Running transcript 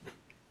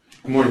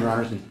Good morning, Your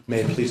Honors, and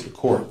may it please the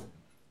Court.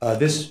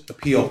 This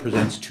appeal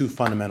presents two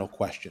fundamental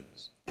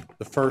questions.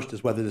 The first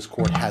is whether this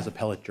Court has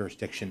appellate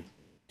jurisdiction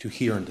to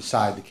hear and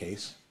decide the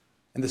case.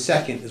 And the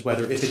second is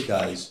whether, if it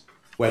does,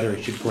 whether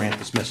it should grant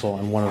dismissal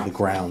on one of the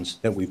grounds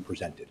that we've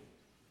presented.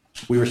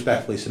 We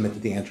respectfully submit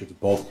that the answer to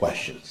both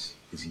questions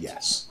is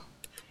yes.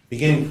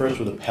 Beginning first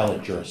with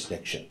appellate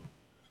jurisdiction.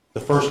 The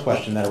first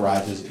question that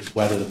arises is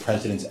whether the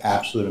President's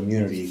absolute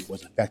immunity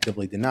was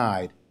effectively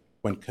denied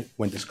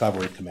when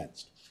discovery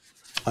commenced.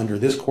 Under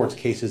this Court's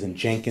cases in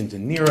Jenkins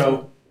and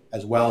Nero,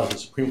 as well as the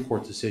Supreme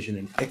Court decision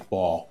in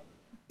Iqbal,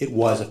 it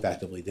was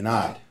effectively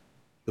denied.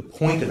 The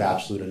point of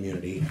absolute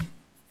immunity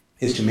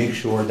is to make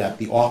sure that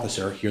the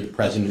officer, here the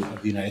President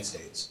of the United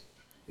States,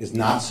 is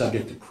not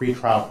subject to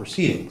pretrial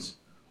proceedings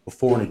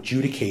before an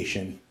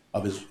adjudication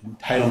of his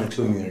entitlement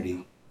to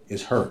immunity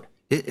is heard.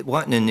 It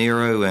wasn't in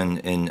Nero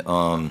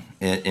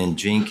and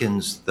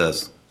Jenkins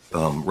the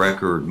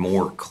record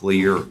more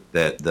clear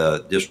that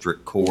the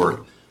district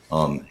court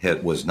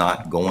was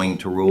not going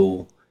to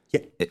rule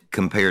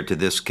compared to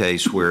this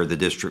case where the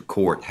district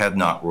court had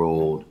not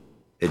ruled.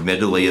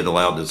 Admittedly, it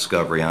allowed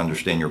discovery. I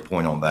understand your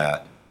point on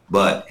that,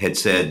 but had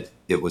said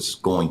it was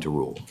going to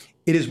rule.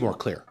 It is more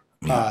clear.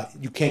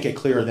 You can't get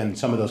clearer than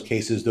some of those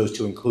cases, those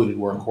two included,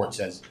 where a court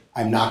says,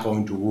 I'm not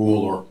going to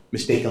rule, or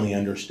mistakenly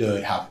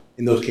understood how,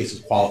 in those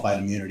cases, qualified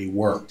immunity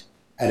worked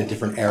at a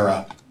different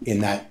era in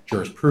that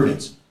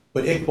jurisprudence.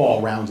 But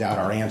Iqbal rounds out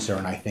our answer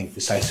and I think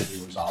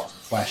decisively resolves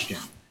the question.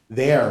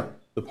 There,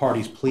 the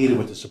parties pleaded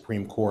with the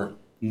Supreme Court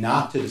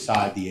not to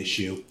decide the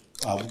issue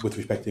with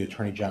respect to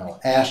Attorney General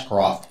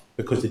Ashcroft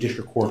because the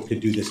district court could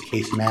do this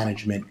case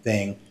management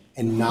thing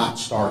and not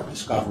start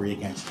discovery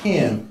against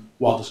him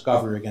while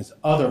discovery against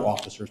other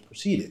officers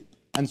proceeded.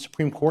 And the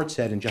Supreme Court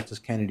said, in Justice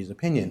Kennedy's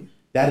opinion,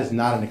 that is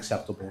not an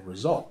acceptable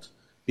result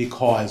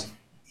because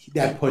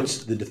that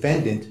puts the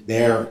defendant,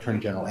 their Attorney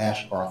General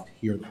Ashcroft,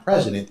 here the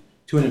President,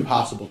 to an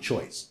impossible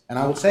choice. And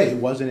I will say it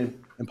was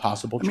an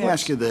impossible choice. Let me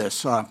ask you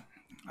this.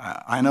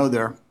 I know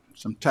there are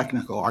some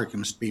technical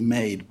arguments to be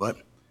made, but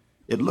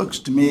it looks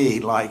to me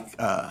like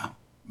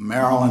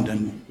Maryland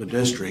and the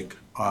district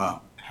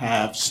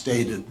have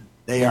stated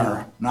they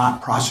are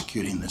not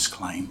prosecuting this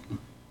claim.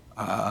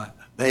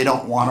 They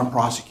don't want to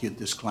prosecute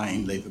this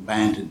claim. They've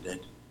abandoned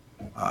it.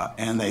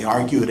 And they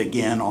argue it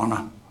again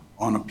on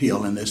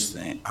appeal in this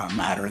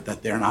matter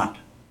that they're not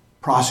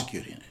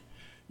prosecuting it.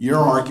 Your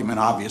argument,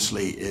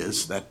 obviously,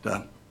 is that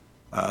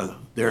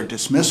their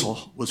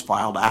dismissal was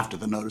filed after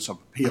the notice of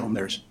appeal and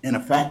there's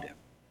ineffective.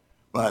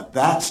 But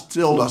that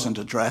still doesn't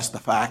address the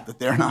fact that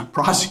they're not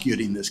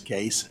prosecuting this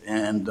case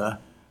and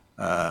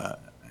are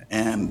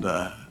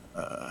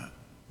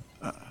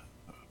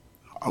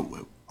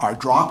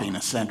dropping,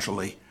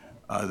 essentially,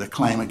 the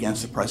claim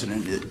against the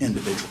President in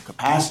individual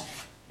capacity.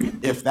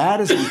 If that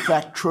is in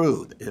fact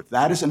true, if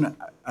that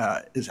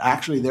is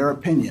actually their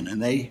opinion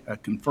and they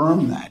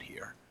confirm that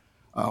here,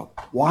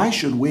 why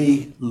should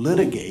we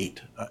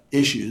litigate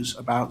issues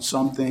about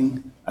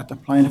something that the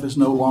plaintiff is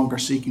no longer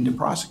seeking to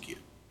prosecute?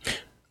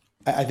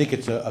 I think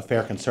it's a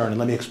fair concern, and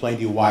let me explain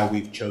to you why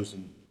we've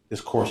chosen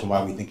this course and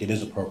why we think it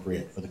is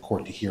appropriate for the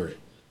court to hear it.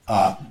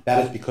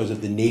 That is because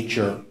of the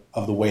nature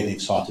of the way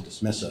they've sought to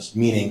dismiss us,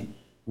 meaning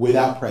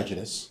without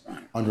prejudice,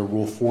 under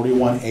Rule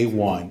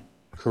 41A1,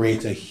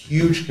 creates a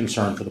huge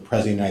concern for the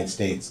President of the United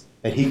States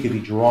that he could be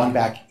drawn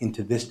back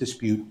into this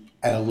dispute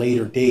at a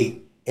later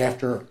date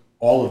after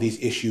all of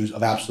these issues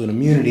of absolute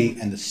immunity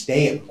and the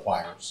stay it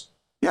requires.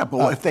 Yeah,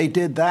 but if they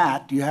did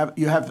that, you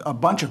have a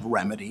bunch of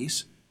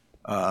remedies.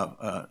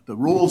 The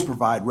rules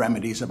provide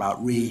remedies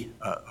about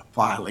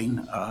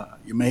refiling.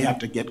 You may have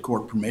to get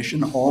court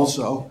permission.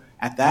 Also,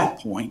 at that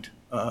point,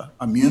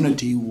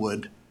 immunity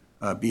would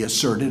be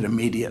asserted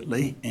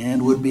immediately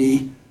and would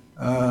be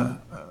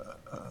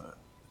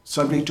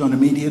subject to an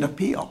immediate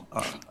appeal,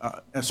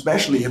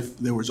 especially if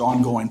there was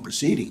ongoing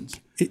proceedings.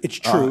 It's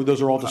true.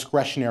 Those are all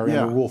discretionary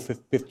under Rule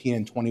 15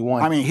 and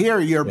 21. I mean, here,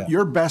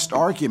 your best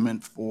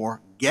argument for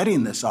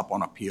getting this up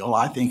on appeal,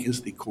 I think,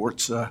 is the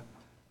court's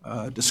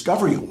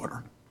discovery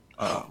order,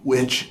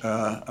 which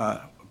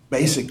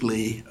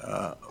basically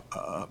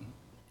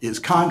is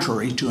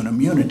contrary to an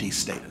immunity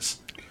status.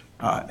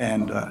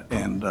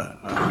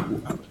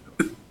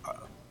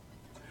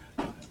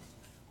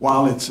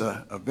 While it's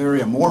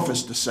very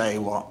amorphous to say,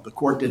 well, the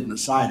court didn't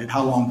decide it,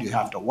 how long do you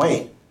have to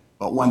wait?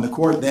 But when the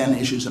court then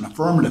issues an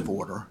affirmative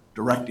order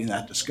directing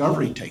that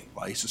discovery take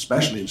place,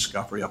 especially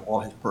discovery of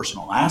all his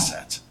personal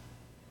assets,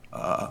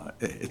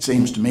 it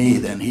seems to me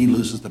then he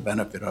loses the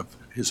benefit of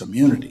his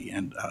immunity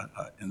and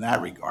in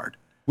that regard.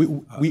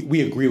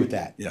 We agree with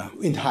that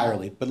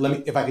entirely. But let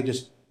me, if I could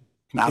just...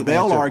 Now,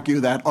 they'll argue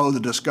that, the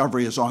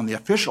discovery is on the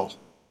official,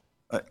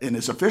 in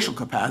his official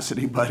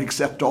capacity, but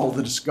except all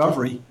the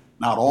discovery,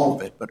 not all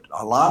of it, but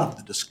a lot of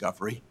the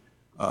discovery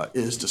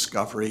is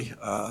discovery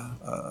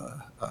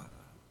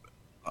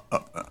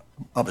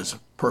of his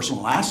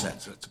personal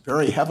assets. It's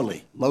very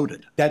heavily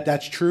loaded.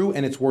 That's true,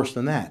 and it's worse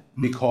than that,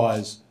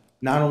 because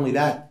not only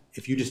that,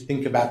 if you just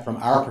think about from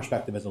our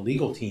perspective as a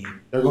legal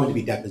team, there are going to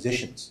be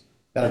depositions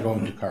that are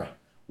going to occur.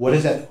 What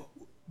is that?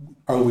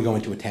 Are we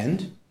going to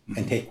attend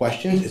and take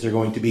questions? Is there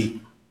going to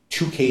be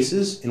 2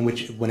 cases in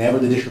which whenever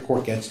the district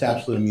court gets to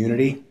absolute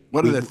immunity?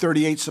 What are there,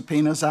 38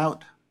 subpoenas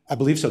out? I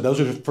believe so. Those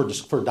are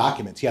for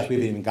documents. Yes, we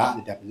haven't even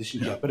gotten to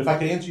depositions yet. But if I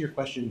could answer your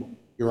question,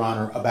 Your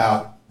Honor,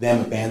 about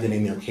them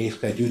abandoning their case,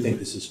 because I do think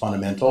this is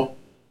fundamental.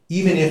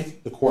 Even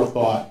if the court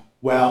thought,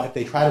 well, if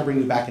they try to bring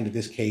you back into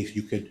this case,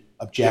 you could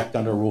object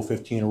under Rule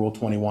 15 or Rule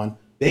 21,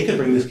 they could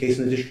bring this case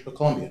in the District of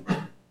Columbia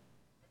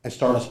and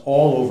start us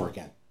all over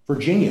again.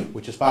 Virginia,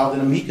 which has filed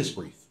an amicus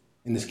brief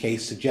in this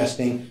case,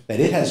 suggesting that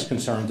it has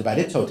concerns about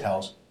its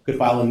hotels, could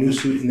file a new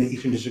suit in the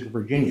Eastern District of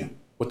Virginia.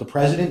 What the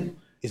president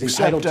is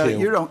entitled to.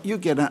 You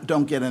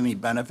don't get any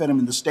benefit. I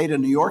mean, the state of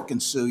New York can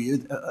sue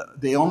you.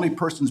 The only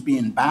persons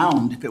being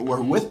bound, if it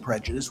were with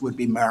prejudice, would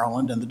be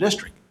Maryland and the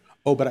district.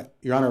 Oh, but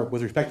Your Honor,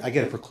 with respect, I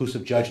get a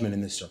preclusive judgment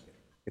in this circuit.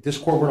 If this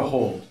court were to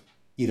hold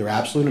either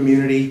absolute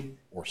immunity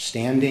or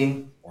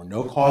standing or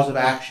no cause of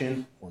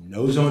action or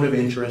no zone of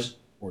interest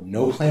or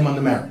no claim on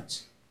the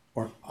merits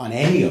or on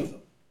any of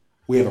them,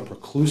 we have a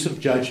preclusive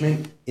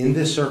judgment in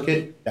this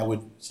circuit that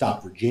would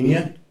stop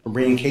Virginia from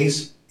bringing a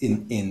case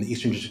in the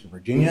Eastern District of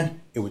Virginia.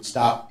 It would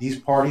stop these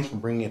parties from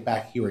bringing it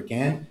back here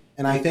again.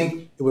 And I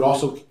think it would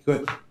also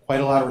put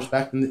quite a lot of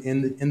respect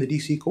in the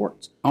D.C.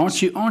 courts.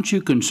 Aren't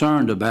you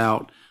concerned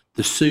about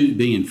the suit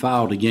being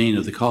filed again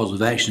or the cause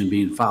of action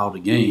being filed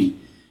again?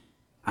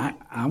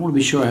 I want to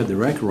be sure I have the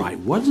record right.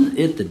 Wasn't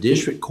it the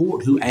district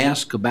court who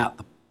asked about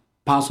the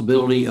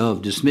possibility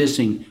of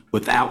dismissing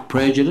without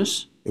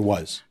prejudice? It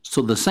was.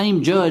 So the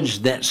same judge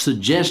that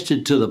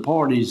suggested to the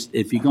parties,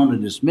 if you're going to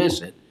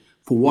dismiss it,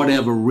 for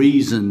whatever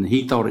reason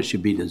he thought it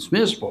should be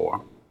dismissed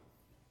for,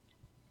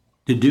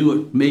 to do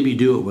it, maybe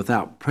do it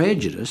without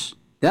prejudice,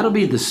 that'll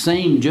be the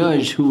same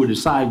judge who would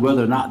decide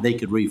whether or not they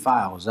could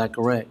refile. Is that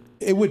correct?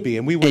 It would be.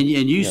 And we would. And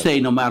you say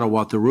no matter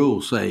what the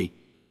rules say,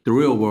 the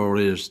real world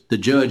is the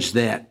judge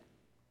that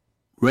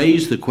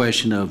raised the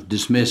question of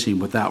dismissing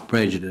without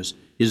prejudice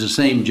is the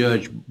same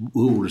judge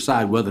who will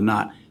decide whether or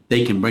not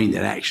they can bring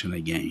that action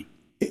again.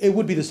 It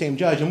would be the same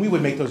judge, and we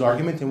would make those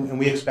arguments, and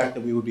we expect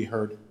that we would be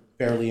heard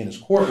fairly in his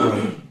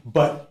courtroom.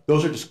 But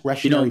those are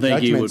discretionary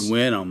judgments. You don't think he would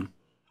win them?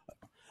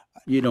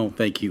 You don't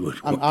think he would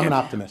I'm an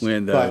optimist.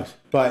 Win those?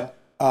 But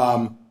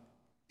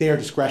they are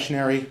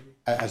discretionary,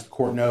 as the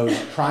court knows.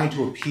 Trying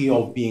to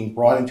appeal being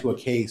brought into a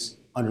case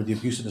under the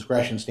abuse of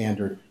discretion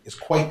standard is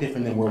quite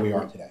different than where we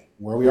are today.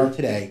 Where we are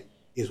today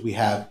is we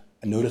have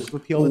a notice of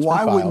appeal that's been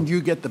filed. Why wouldn't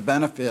you get the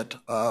benefit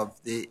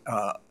of the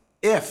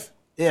if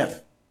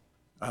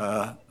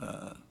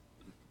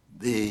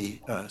the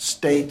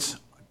states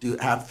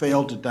have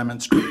failed to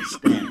demonstrate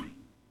standing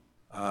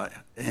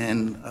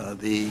in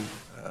the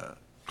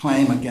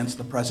claim against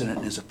the president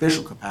in his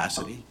official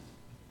capacity?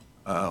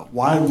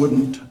 Why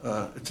wouldn't,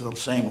 it's the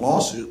same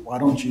lawsuit, why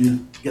don't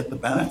you get the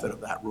benefit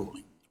of that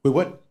ruling? We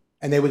would,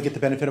 and they would get the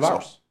benefit of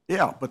ours.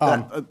 Yeah, but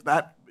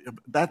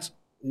that's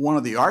one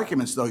of the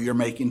arguments, though, you're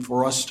making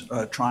for us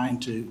trying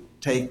to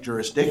take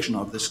jurisdiction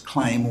of this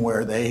claim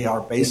where they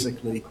are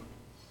basically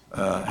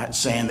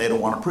saying they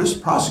don't want to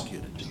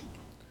prosecute it.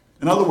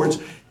 In other words,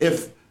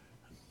 if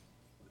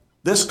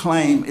this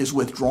claim is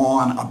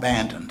withdrawn,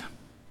 abandoned,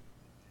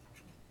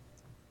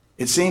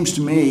 it seems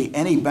to me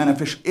any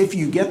beneficial, if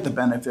you get the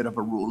benefit of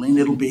a ruling,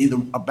 it'll be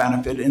a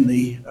benefit in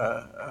the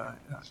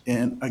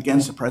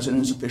against the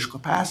president's official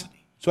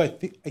capacity. So I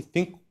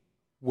think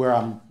where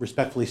I'm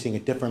respectfully seeing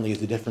it differently is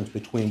the difference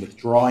between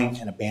withdrawing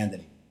and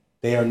abandoning.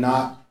 They are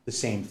not the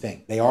same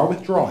thing. They are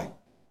withdrawing.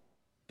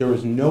 There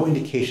is no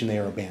indication they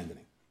are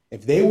abandoning.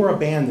 If they were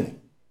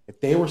abandoning, if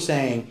they were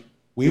saying,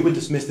 we would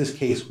dismiss this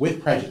case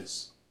with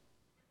prejudice,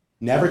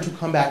 never to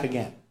come back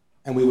again,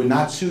 and we would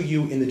not sue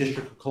you in the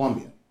District of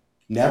Columbia,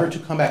 never to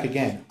come back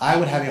again, I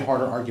would have a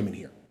harder argument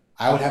here.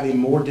 I would have a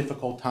more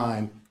difficult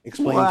time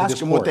explaining to this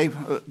court. We'll ask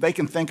them what they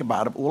can think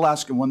about it, but we'll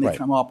ask them when they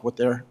come up with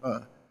their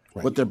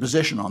what their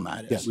position on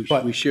that is.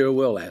 Yes, we sure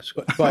will ask.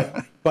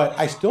 But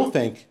I still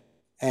think,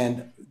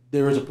 and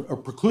there is a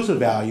preclusive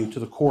value to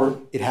the court,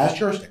 it has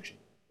jurisdiction.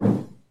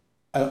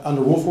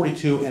 Under Rule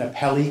 42, an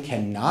appellee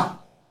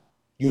cannot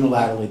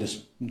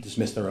unilaterally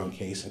dismiss their own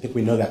case. I think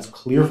we know that's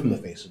clear from the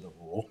face of the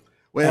rule.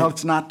 Well,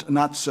 it's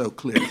not so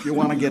clear. If you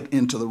want to get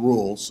into the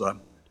rules,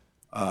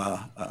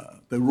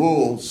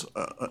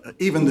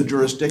 even the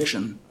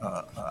jurisdiction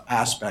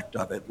aspect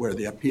of it, where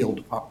the appeal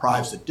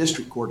deprives the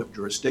district court of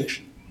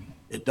jurisdiction,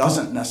 it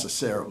doesn't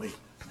necessarily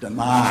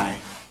deny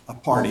a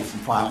party from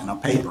filing a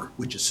paper,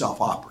 which is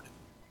self-operative.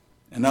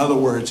 In other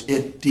words,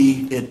 it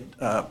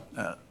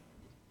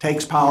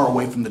takes power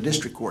away from the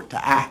district court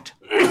to act.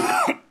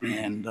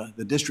 And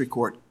the district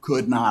court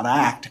could not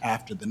act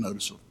after the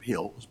notice of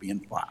appeal was being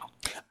filed.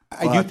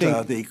 I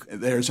do think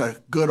there's a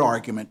good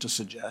argument to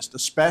suggest,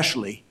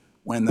 especially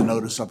when the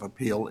notice of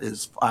appeal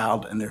is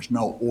filed and there's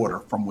no order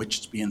from which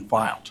it's being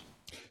filed.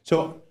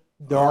 So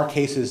there are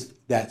cases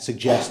that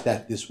suggest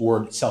that this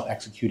word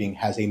self-executing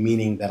has a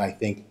meaning that I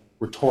think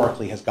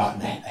rhetorically has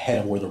gotten ahead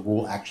of where the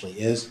rule actually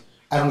is.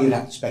 I don't even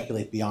have to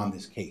speculate beyond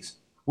this case.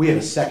 We have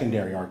a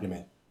secondary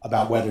argument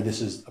about whether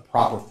this is a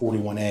proper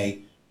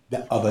 41A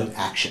of an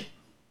action.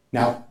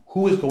 Now,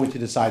 who is going to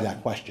decide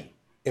that question?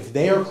 If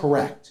they are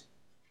correct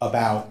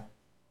about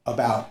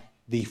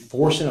the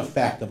force and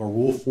effect of a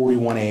Rule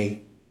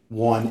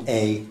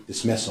 41A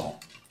dismissal,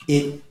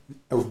 it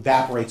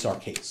evaporates our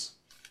case.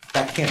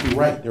 That can't be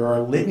right. There are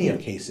a litany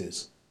of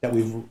cases that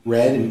we've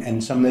read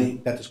and some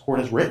that this court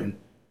has written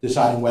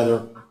deciding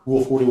whether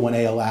Rule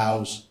 41A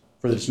allows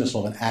for the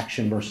dismissal of an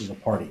action versus a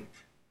party.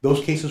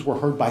 Those cases were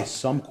heard by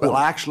some court. Well,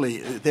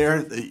 actually,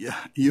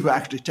 you've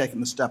actually taken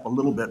the step a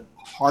little bit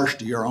harsh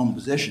to your own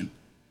position.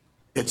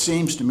 It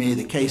seems to me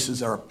the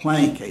cases are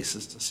plenty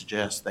cases to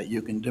suggest that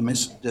you can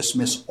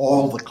dismiss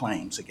all the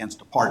claims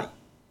against a party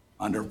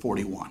under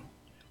 41,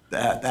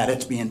 that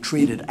it's being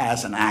treated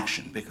as an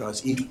action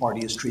because each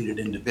party is treated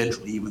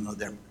individually even though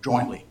they're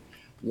jointly.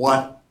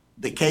 What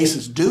the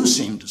cases do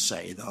seem to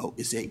say, though,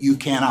 is that you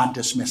cannot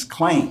dismiss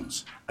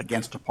claims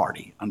against a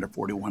party under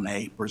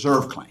 41A,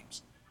 preserve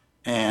claims.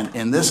 And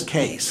in this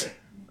case,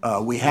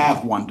 we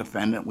have one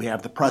defendant, we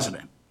have the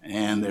president,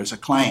 and there's a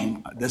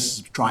claim. This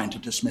is trying to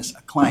dismiss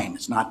a claim.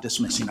 It's not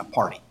dismissing a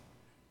party.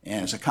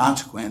 And as a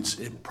consequence,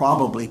 it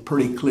probably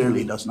pretty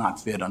clearly does not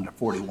fit under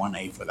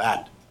 41A for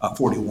that,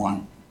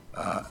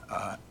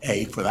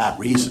 41A for that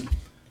reason.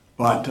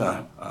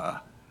 But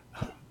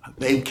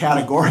they've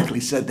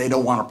categorically said they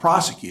don't want to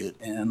prosecute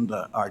and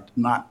are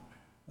not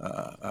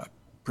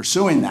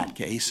pursuing that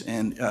case.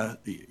 And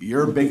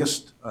your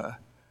biggest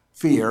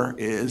fear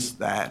is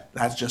that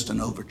that's just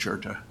an overture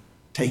to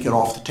take it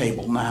off the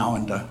table now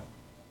and to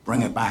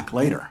bring it back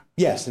later.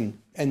 Yes, and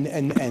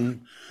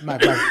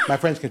my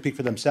friends can speak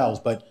for themselves,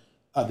 but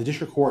the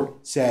district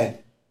court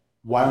said,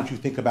 why don't you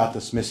think about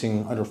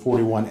dismissing under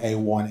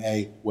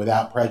 41A1A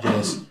without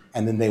prejudice,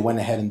 and then they went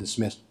ahead and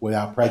dismissed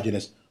without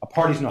prejudice.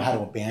 Parties know how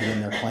to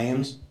abandon their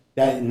claims.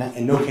 That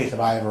in no case have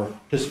I ever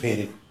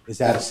participated. Is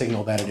that a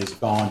signal that it is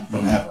gone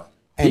forever?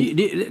 And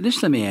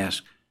Just let me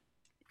ask,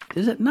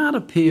 does it not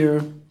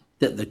appear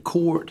that the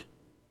court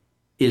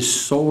is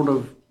sort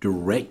of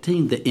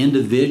directing the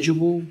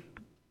individual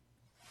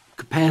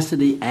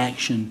capacity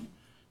action?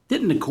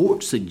 Didn't the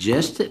court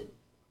suggest it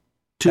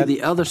to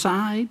the other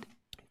side?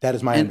 that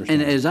is my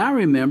understanding. And as I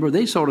remember,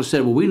 they sort of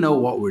said, well, we know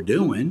what we're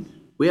doing.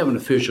 We have an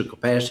official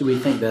capacity. We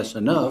think that's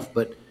enough.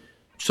 But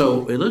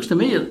so it looks to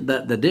me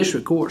that the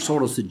district court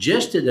sort of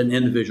suggested an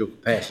individual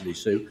capacity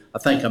suit. I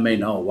think I may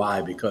know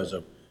why, because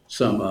of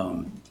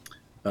some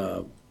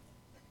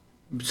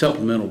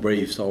supplemental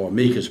briefs or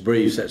amicus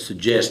briefs that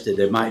suggested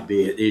there might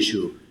be an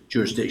issue of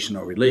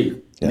jurisdictional relief.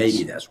 Yes.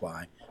 Maybe that's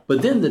why.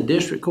 But then the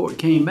district court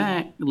came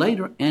back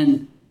later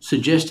and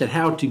suggested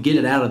how to get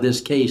it out of this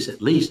case,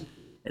 at least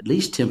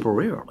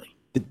temporarily.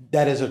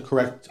 That is a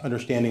correct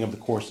understanding of the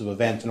course of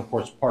events. And of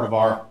course, part of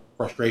our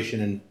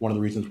frustration and one of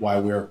the reasons why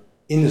we're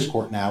in this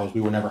court now is we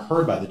were never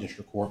heard by the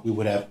district court. We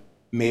would have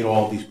made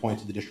all of these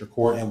points to the district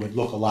court and would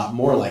look a lot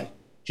more like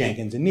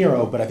Jenkins and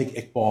Nero, but I think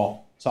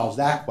Iqbal solves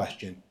that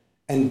question.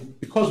 And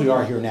because we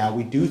are here now,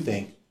 we do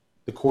think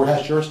the court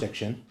has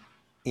jurisdiction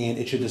and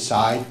it should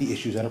decide the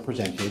issues that are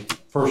presented,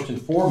 first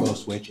and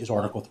foremost, which is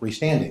Article 3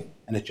 standing.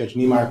 And as Judge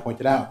Niemeyer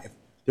pointed out, if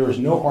there is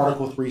no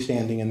Article 3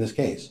 standing in this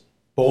case,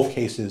 both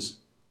cases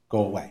go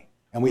away.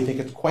 And we think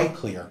it's quite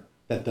clear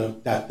that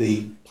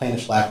the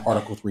plaintiffs lack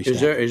Article 3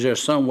 standing. Is there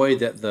some way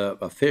that the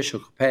official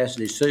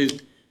capacity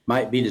suit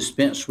might be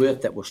dispensed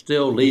with that will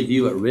still leave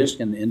you at risk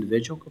in the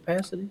individual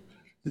capacity?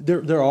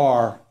 There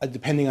are,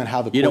 depending on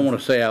how the You don't want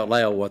to say out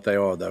loud what they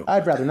are, though.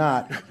 I'd rather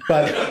not.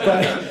 But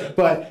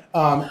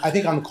I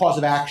think on the cause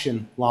of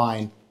action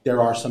line,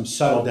 there are some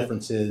subtle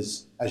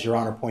differences. As Your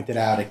Honor pointed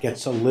out, it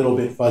gets a little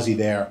bit fuzzy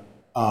there.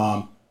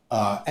 And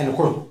of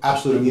course,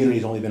 absolute immunity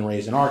has only been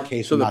raised in our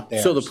case, not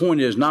theirs. So the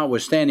point is,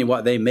 notwithstanding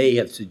what they may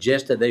have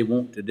suggested they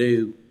want to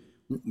do,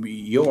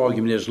 your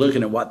argument is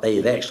looking at what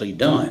they've actually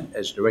done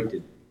as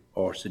directed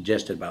or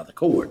suggested by the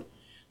court,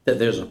 that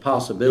there's a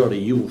possibility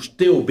you will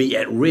still be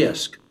at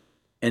risk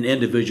in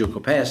individual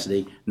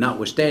capacity,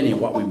 notwithstanding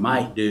what we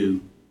might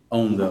do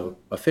on the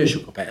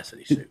official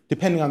capacity suit.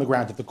 Depending on the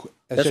grounds.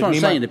 That's what I'm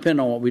saying,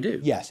 depending on what we do.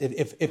 Yes,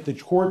 if the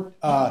court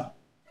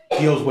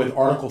deals with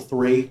Article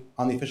 3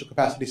 on the official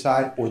capacity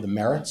side or the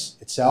merits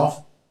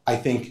itself, I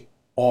think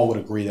all would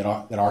agree that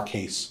our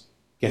case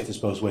gets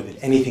disposed with it.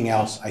 Anything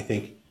else, I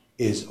think,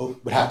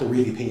 would have to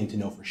read the opinion to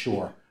know for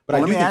sure. But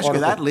let me ask you,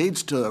 that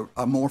leads to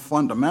a more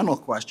fundamental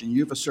question.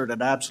 You've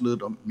asserted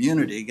absolute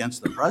immunity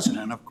against the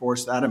president. Of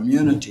course, that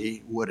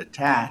immunity would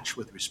attach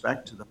with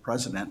respect to the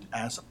president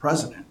as a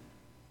president.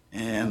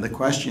 And the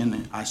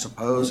question, I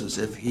suppose, is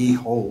if he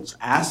holds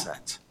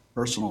assets,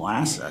 personal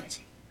assets,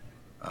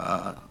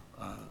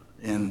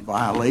 in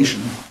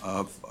violation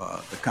of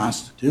the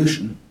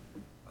Constitution,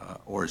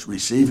 or is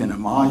receiving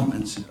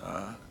emoluments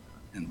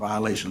in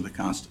violation of the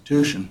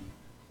Constitution,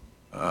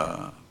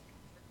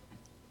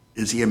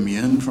 is he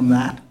immune from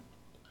that?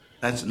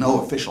 That's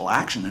no official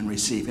action in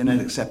receiving it,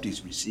 except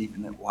he's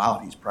receiving it while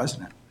he's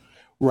president.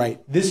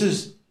 Right.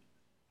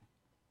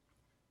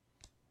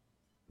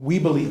 We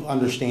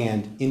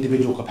understand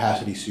individual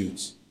capacity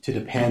suits to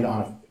depend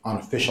on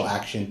official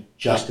action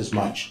just as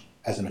much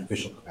as an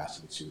official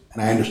capacity suit.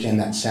 And I understand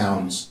that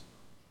sounds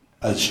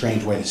a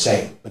strange way to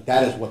say it, but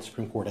that is what the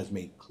Supreme Court has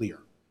made clear.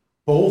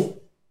 Both.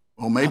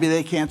 Well, maybe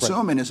they can't sue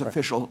him in his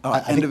official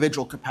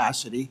individual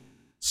capacity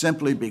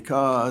simply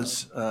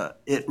because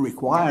it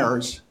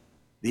requires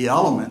the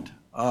element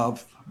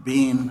of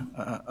being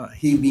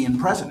he being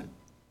president,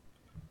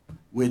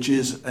 which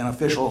is an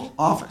official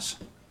office,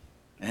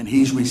 and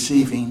he's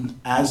receiving,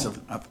 as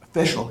an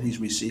official, he's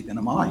receiving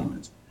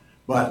emoluments.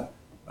 But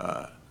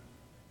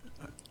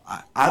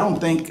I don't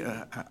think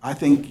I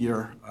think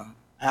your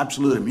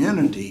absolute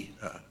immunity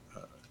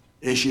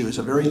issue is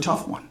a very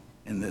tough one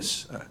in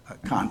this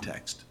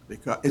context,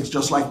 because it's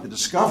just like the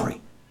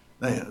discovery.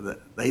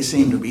 They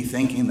seem to be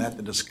thinking that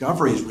the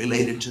discovery is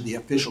related to the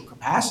official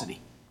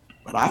capacity,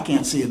 but I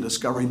can't see a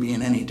discovery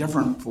being any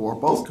different for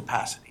both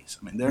capacities.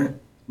 I mean, they're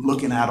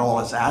looking at all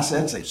his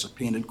assets. They've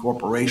subpoenaed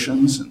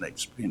corporations, and they've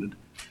subpoenaed.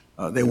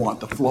 They want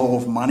the flow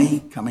of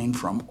money coming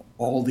from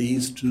all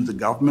these to the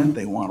government.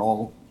 They want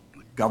all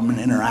government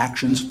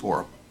interactions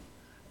for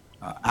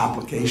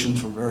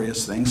applications for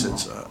various things.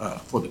 It's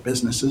for the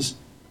businesses.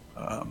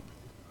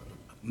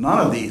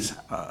 None of these,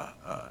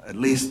 at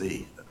least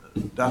the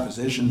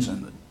depositions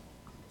and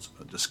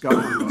the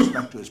discovery with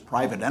respect to his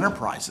private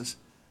enterprises,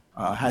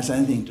 has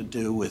anything to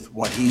do with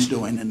what he's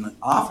doing in the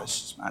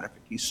office. As a matter of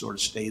fact, he's sort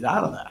of stayed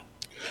out of that.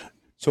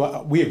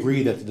 So we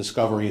agree that the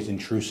discovery is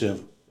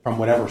intrusive from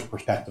whatever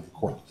perspective the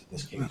court looks at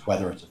this case,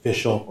 whether it's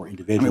official or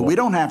individual. I mean, we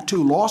don't have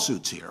two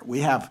lawsuits here. We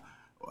have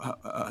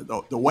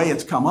the way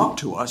it's come up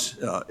to us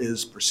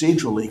is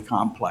procedurally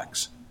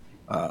complex.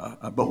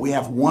 But we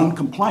have one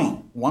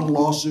complaint, one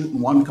lawsuit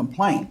and one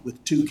complaint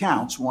with two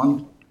counts,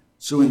 one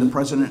suing the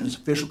president in his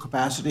official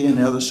capacity and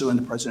the other suing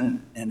the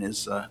president in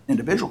his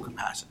individual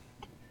capacity.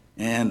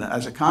 And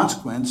as a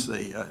consequence,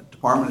 the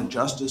Department of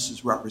Justice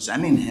is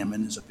representing him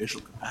in his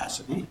official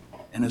capacity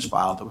and has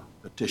filed a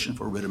petition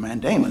for writ of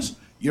mandamus.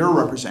 You're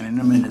representing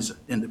him in his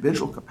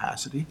individual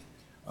capacity,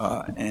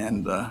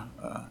 and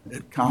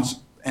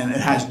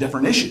it has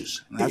different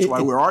issues. And that's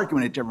why we're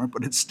arguing it different,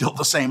 but it's still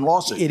the same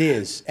lawsuit. It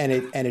is, and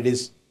it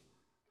is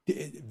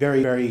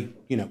very, very,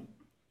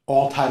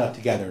 all tied up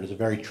together. It is a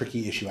very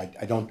tricky issue.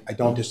 I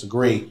don't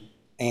disagree.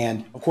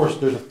 And of course,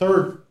 there's a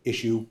third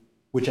issue,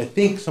 which I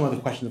think some of the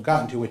questions have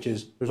gotten to, which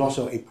is there's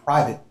also a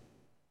private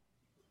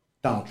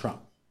Donald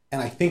Trump.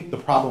 And I think the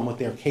problem with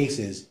their case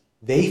is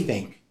they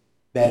think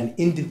that an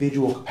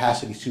individual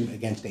capacity suit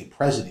against a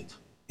president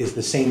is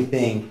the same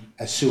thing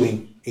as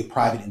suing a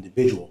private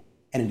individual,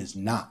 and it is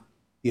not.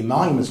 The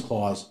emoluments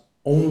clause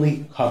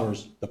only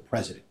covers the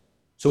president.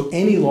 So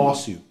any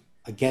lawsuit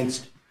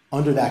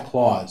under that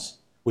clause,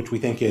 which we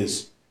think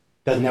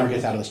never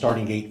gets out of the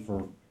starting gate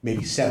for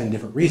maybe 7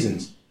 different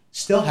reasons,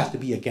 still has to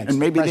be against the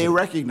president. And maybe they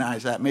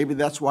recognize that. Maybe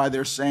that's why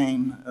they're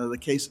saying the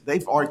case.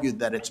 They've argued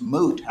that it's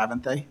moot,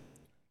 haven't they?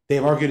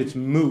 They've argued it's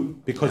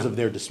moot because of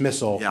their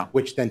dismissal,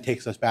 which then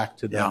takes us back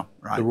to the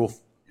Rule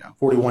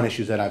 41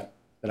 issues that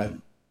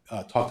I've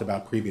talked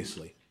about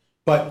previously.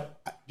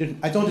 But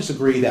I don't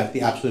disagree that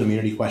the absolute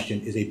immunity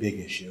question is a big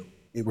issue.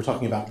 We're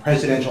talking about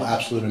presidential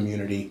absolute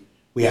immunity.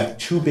 We have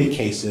 2 big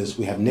cases.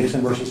 We have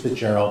Nixon versus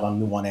Fitzgerald on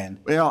the one end.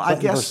 Well, I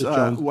guess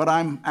what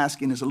I'm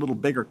asking is a little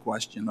bigger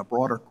question, a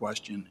broader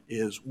question,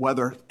 is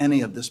whether any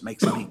of this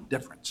makes any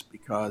difference,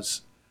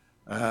 because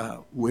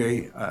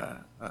we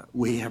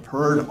have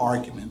heard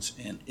arguments,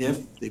 and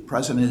if the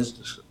president is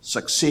to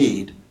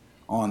succeed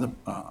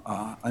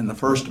in the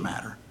first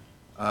matter,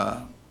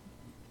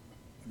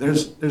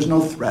 there's no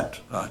threat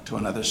to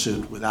another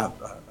suit without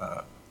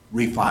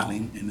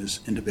refiling in his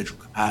individual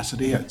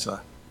capacity. It's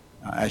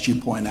as you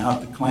point out,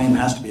 the claim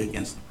has to be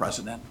against the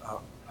president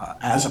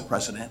as a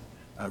president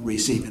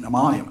receiving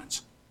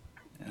emoluments,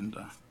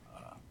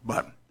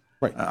 but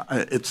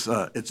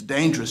it's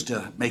dangerous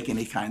to make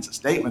any kinds of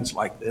statements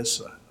like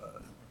this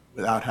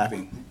without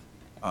having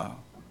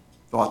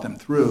thought them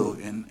through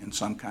in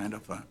some kind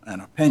of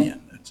an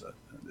opinion.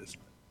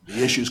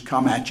 The issues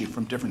come at you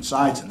from different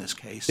sides in this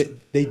case.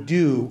 They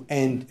do,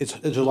 and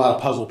there's a lot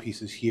of puzzle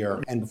pieces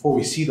here. And before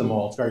we see them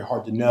all, it's very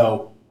hard to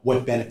know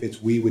what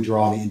benefits we would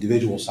draw on the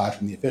individual side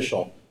from the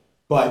official.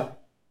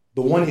 But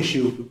the one of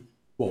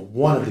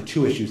the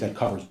 2 issues that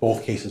covers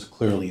both cases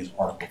clearly is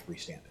Article 3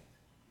 standing.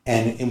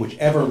 And in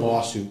whichever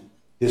lawsuit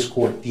this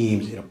court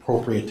deems it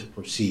appropriate to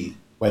proceed,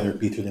 whether it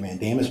be through the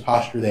mandamus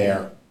posture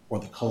there or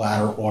the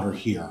collateral order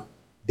here,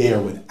 they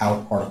are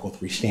without Article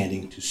 3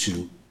 standing to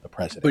sue the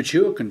president. But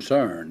you're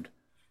concerned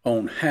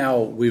on how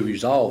we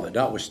resolve it,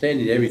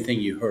 notwithstanding everything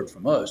you heard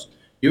from us.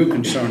 You're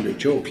concerned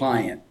that your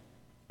client,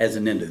 as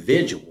an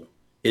individual,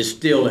 is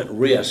still at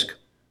risk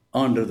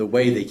under the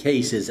way the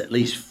case is at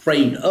least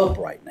framed up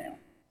right now.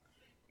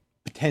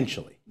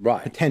 Potentially.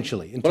 Right.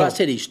 Potentially. Well, I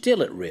said he's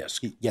still at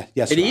risk.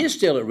 Yes. And he is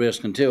still at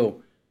risk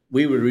until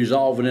we would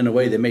resolve it in a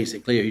way that makes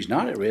it clear he's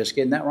not at risk.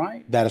 Isn't that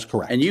right? That is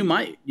correct. And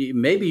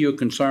maybe you're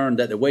concerned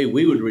that the way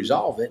we would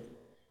resolve it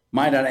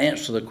might not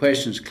answer the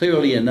questions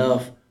clearly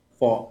enough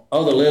for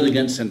other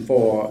litigants and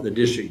for the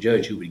district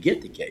judge who would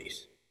get the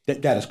case.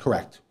 That is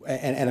correct.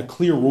 And a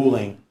clear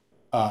ruling.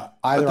 But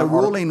the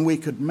ruling we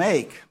could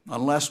make,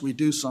 unless we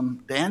do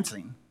some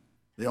dancing,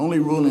 The only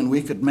ruling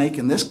we could make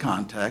in this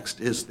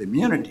context is the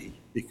immunity,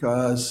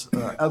 because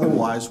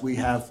otherwise we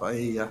have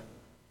a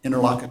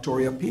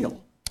interlocutory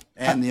appeal.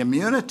 And the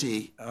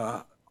immunity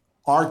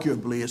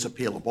arguably is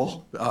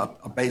appealable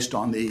based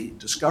on the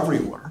discovery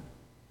order,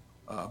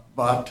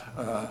 but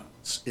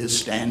is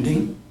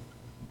standing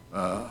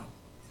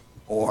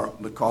or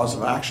the cause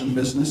of action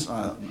business.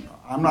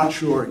 I'm not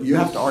sure. You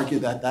have to argue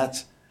that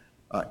that's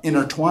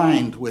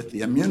intertwined with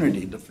the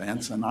immunity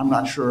defense, and I'm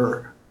not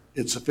sure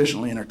it's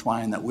sufficiently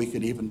intertwined that we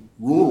could even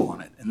rule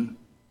on it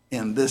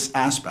in this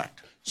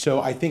aspect.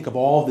 So I think of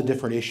all the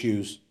different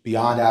issues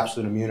beyond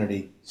absolute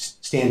immunity,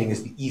 standing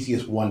is the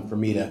easiest one for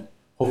me to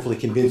hopefully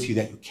convince you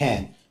that you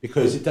can,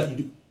 because it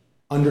doesn't,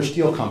 under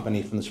Steel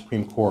Company from the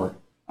Supreme Court.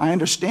 I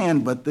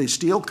understand, but the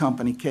Steel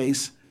Company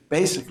case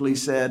basically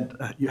said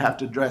you have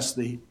to address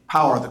the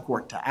power of the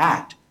court to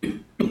act.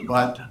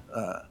 But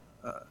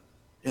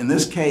in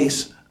this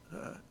case,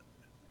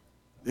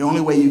 the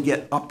only way you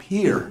get up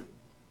here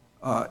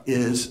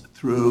is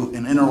through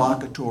an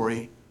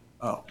interlocutory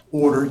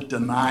order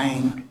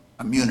denying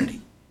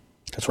immunity.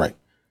 That's right.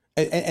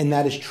 And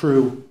that is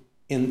true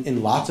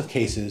in lots of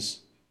cases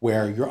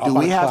where you're up Do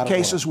on we have collateral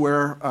cases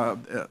where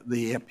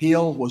the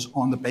appeal was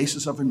on the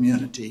basis of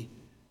immunity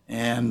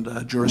and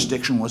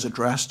jurisdiction was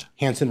addressed?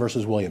 Hansen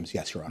versus Williams,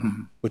 yes, Your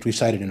Honor, which we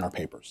cited in our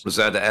papers. Was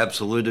that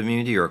absolute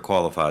immunity or a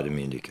qualified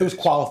immunity case? It was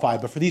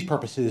qualified, but for these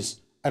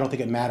purposes, I don't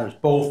think it matters.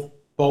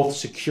 Both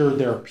secured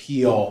their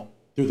appeal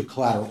through the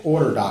collateral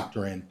order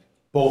doctrine.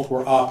 Both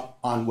were up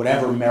on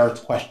whatever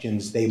merits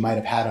questions they might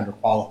have had under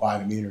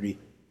qualified immunity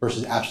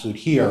versus absolute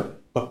here.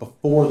 But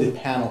before the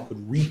panel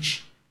could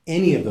reach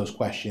any of those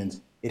questions,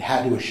 it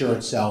had to assure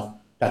itself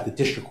that the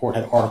district court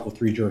had Article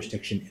III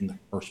jurisdiction in the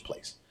first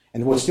place.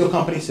 And what Steel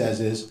Company says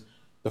is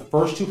the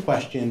first two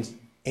questions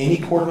any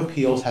court of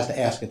appeals has to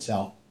ask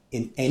itself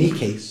in any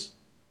case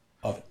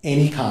of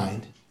any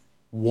kind: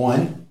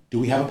 one, do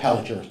we have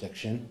appellate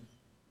jurisdiction?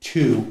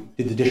 Two,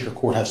 did the district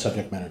court have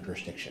subject matter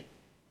jurisdiction?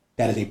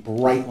 That is a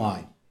bright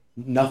line.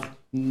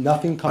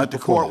 Nothing comes But the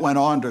before court that. went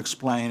on to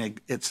explain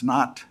it's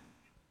not,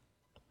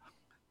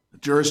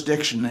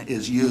 jurisdiction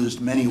is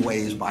used many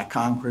ways by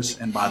Congress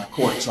and by the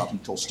courts up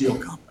until Steel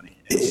Company.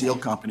 And Steel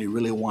Company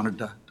really wanted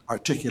to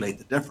articulate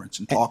the difference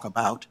and talk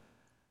about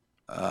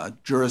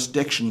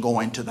jurisdiction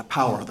going to the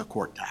power of the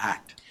court to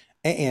act.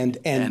 And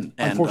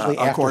unfortunately,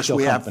 of after course, Steel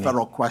we have Company,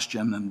 federal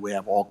question and we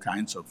have all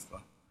kinds of.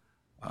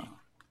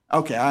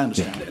 Okay, I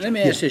understand. Let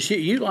me ask you: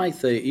 you like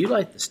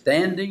the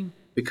standing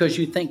because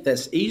you think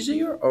that's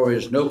easier, or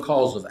is no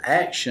cause of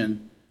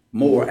action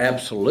more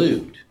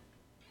absolute?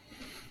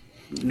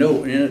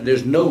 No,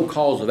 there's no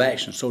cause of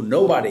action, so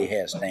nobody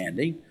has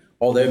standing,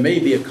 or there may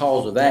be a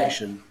cause of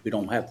action. We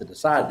don't have to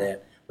decide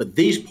that, but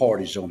these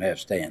parties don't have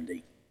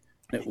standing.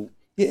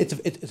 yeah, it's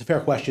a fair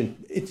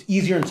question. It's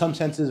easier in some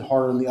senses,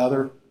 harder in the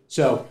other.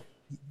 So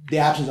the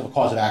absence of a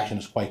cause of action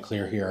is quite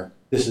clear here.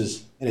 This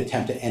is an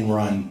attempt to end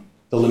run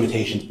the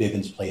limitations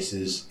Bivens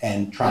places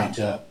and trying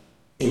to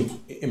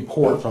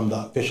import from the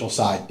official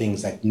side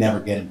things that never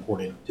get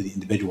imported to the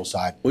individual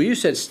side. Well, you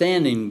said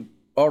standing,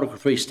 Article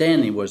III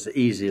standing was the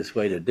easiest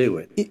way to do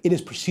it. It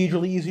is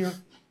procedurally easier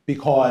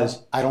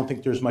because I don't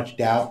think there's much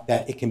doubt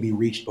that it can be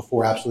reached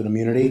before absolute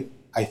immunity.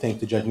 I think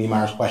to Judge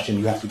Niemeyer's question,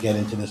 you have to get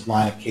into this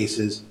line of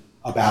cases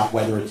about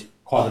whether its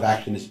cause of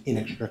action is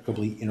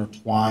inextricably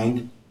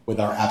intertwined with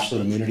our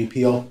absolute immunity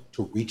appeal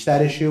to reach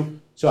that issue.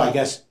 So I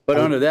guess. But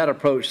under that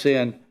approach,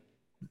 then,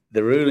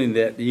 the ruling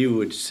that you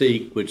would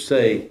seek would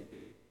say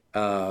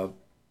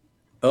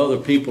other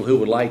people who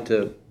would like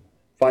to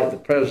fight the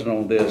president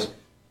on this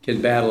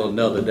can battle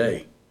another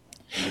day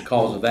in the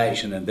cause of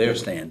action and their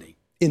standing.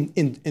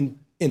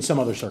 In some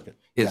other circuit.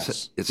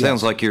 Yes. It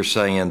sounds like you're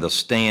saying the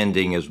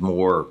standing is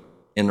more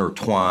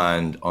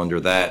intertwined under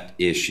that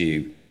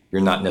issue.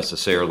 You're not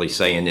necessarily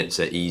saying it's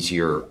an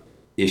easier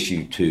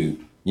issue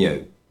to,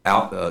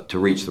 to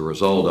reach the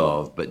result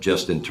of, but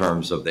just in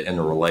terms of the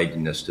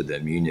interrelatedness to the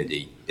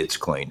immunity, it's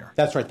cleaner.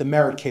 That's right. The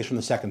Merritt case from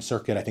the Second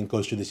Circuit, I think,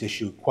 goes through this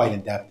issue quite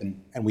in depth,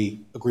 and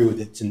we agree with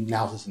its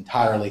analysis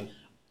entirely.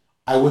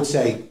 I would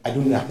say I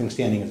do not think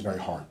standing is very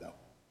hard, though.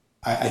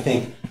 I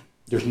think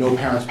there's no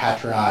parents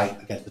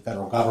patriae against the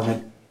federal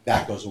government.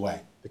 That goes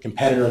away. The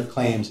competitor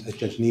claims, as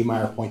Judge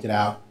Niemeyer pointed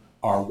out,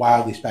 are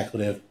wildly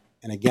speculative.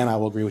 And again, I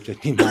will agree with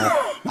Judge Niemeyer.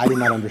 I do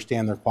not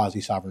understand their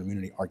quasi-sovereign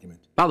immunity argument.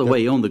 By the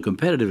way, on the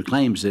competitive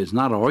claims, it's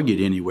not argued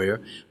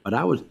anywhere, but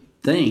I would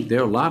think there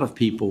are a lot of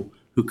people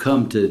who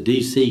come to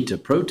D.C. to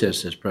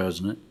protest this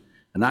president,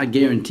 and I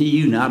guarantee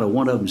you not a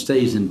one of them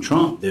stays in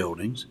Trump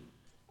buildings.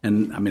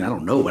 And, I mean, I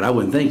don't know, but I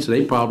wouldn't think so.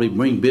 They probably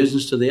bring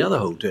business to the other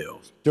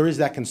hotels. There is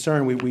that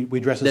concern. We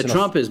address this. That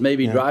Trump is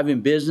maybe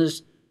driving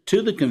business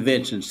to the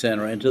convention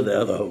center and to the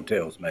other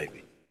hotels,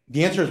 maybe.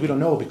 The answer is we don't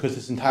know, because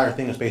this entire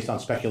thing is based on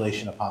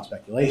speculation upon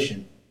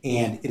speculation,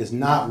 and it is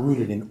not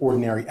rooted in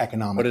ordinary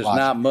economic But it's logic.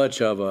 not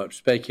much of a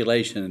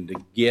speculation to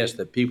guess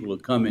that people are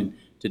coming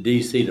to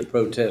D.C. to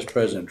protest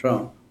President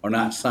Trump are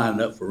not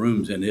signing up for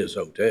rooms in his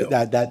hotel.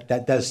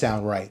 That does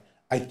sound right.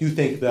 I do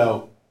think,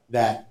 though,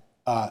 that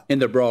in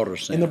the broader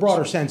sense. In the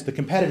broader sense, the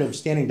competitive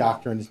standing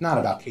doctrine is not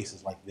about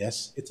cases like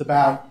this. It's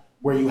about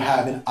where you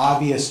have an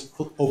obvious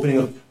opening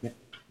of.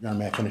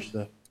 May I finish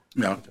the?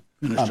 No,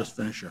 just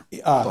finish your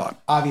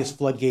thought. Obvious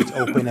floodgates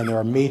open, and there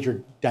are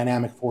major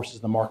dynamic forces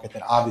in the market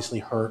that obviously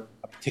hurt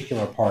a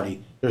particular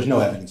party. There's no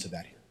evidence of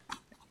that here.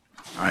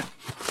 All right,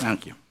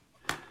 thank you.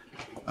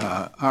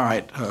 All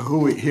right,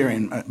 who are we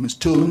hearing? Ms.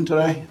 Toulon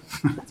today?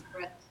 That's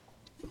correct.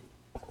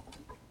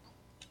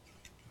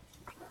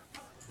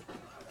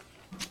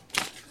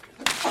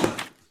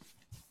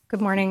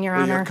 Good morning, Your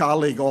Is Honor. your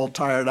colleague all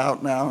tired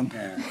out now?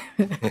 And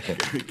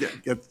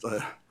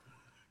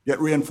get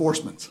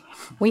reinforcements.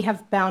 We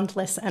have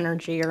boundless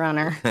energy, Your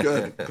Honor.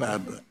 Good,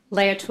 glad that.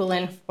 Leah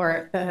Toulon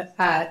for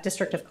the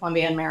District of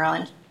Columbia in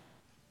Maryland.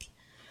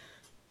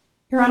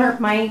 Your Honor,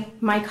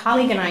 my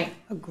colleague and I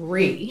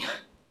agree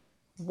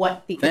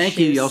what the Thank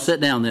you. issues- Y'all sit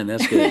down then.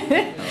 That's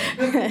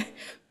good.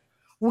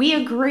 We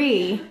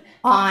agree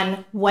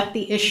on what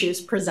the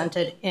issues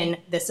presented in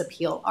this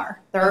appeal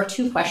are. There are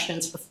two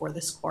questions before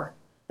this court.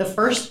 The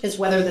first is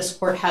whether this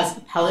court has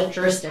appellate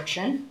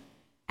jurisdiction,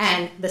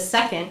 and the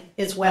second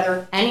is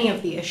whether any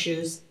of the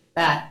issues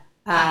that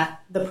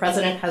the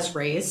president has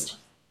raised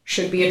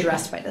should be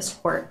addressed by this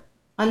court.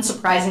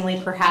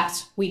 Unsurprisingly,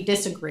 perhaps we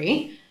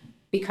disagree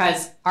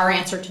because our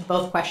answer to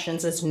both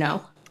questions is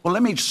no. Well,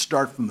 let me just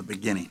start from the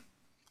beginning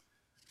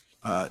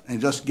and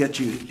just get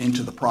you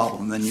into the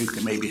problem, then you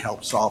can maybe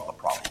help solve the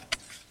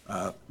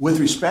problem. With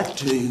respect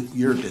to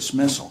your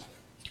dismissal,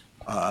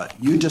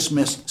 you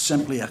dismissed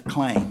simply a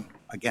claim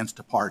against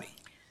a party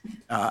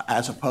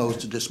as opposed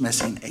to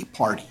dismissing a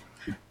party.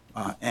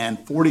 And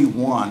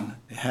 41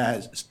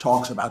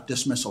 talks about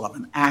dismissal of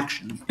an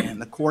action,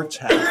 and the courts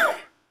have,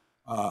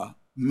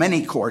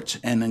 many courts,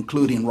 and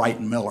including Wright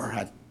and Miller,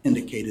 have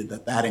indicated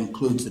that that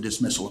includes the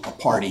dismissal of a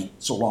party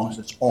so long as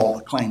it's all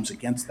the claims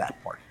against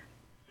that party.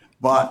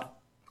 But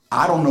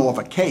I don't know of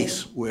a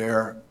case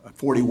where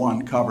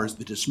 41 covers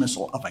the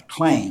dismissal of a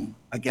claim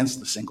against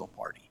the single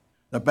party.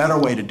 The better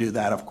way to do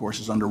that, of course,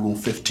 is under Rule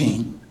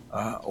 15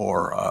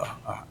 or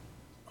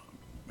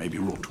maybe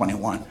Rule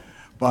 21,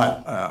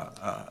 but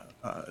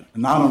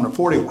not under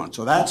 41.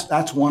 So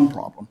that's one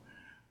problem.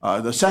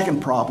 The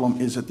second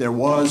problem is that there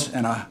was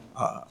an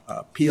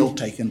appeal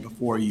taken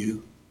before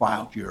you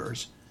filed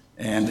yours,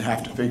 and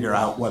have to figure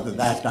out whether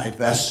that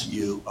divests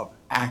you of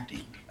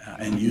acting.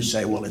 And you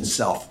say, well, it's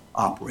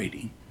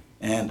self-operating.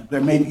 And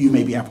you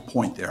maybe have a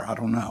point there, I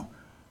don't know.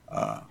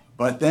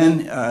 But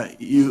then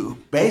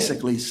you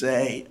basically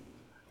say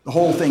the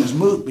whole thing's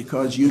moot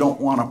because you don't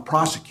want to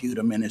prosecute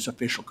him in his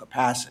official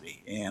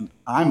capacity. And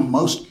I'm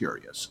most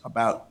curious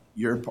about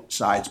your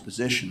side's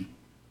position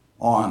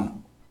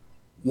on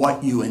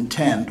what you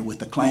intend with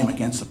the claim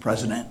against the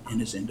president in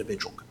his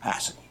individual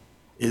capacity.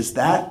 Is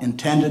that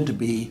intended to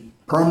be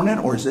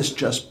permanent, or is this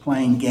just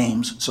playing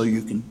games so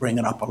you can bring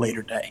it up a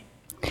later day?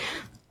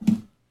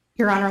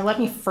 Your Honor, let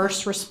me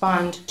first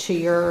respond to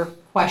your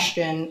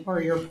question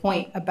or your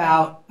point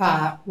about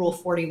Rule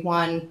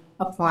 41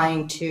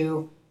 applying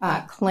to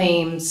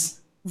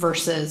claims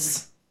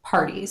versus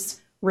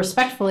parties.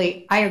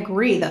 Respectfully, I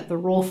agree that the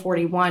Rule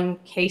 41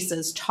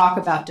 cases talk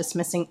about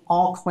dismissing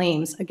all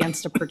claims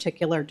against a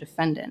particular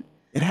defendant.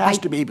 It has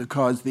to be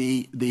because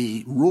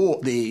the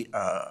rule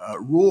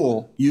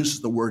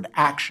uses the word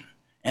action,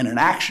 and an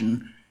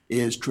action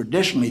is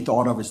traditionally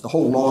thought of as the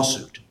whole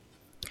lawsuit.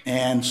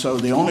 And so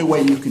the only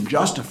way you can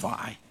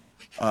justify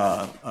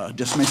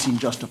dismissing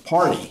just a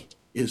party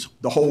is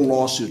the whole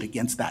lawsuit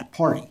against that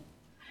party.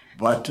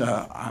 But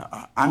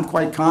I'm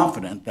quite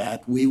confident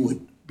that we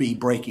would be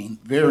breaking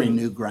very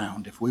new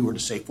ground if we were to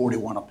say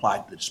 41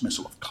 applied to the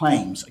dismissal of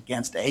claims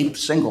against a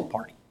single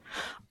party.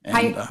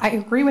 And, I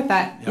agree with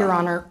that, Your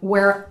Honor.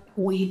 Where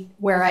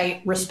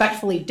I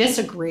respectfully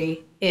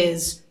disagree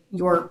is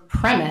your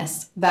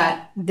premise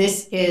that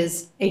this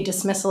is a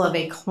dismissal of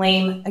a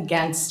claim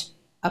against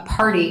a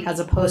party as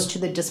opposed to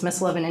the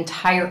dismissal of an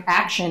entire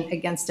action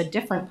against a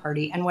different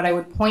party. And what I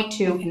would point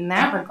to in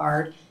that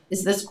regard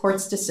is this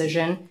court's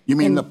decision. You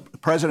mean the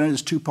president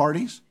is two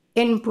parties?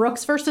 In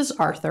Brooks versus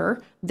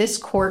Arthur, this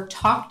court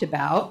talked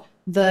about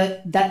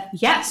that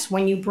yes,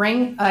 when you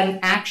bring an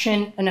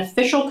action, an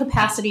official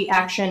capacity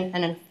action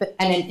and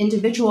an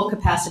individual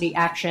capacity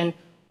action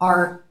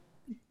are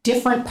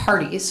different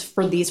parties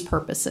for these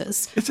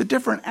purposes. It's a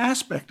different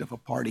aspect of a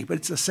party, but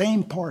it's the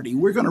same party.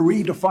 We're going to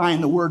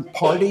redefine the word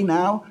party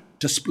now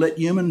to split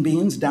human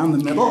beings down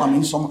the middle. I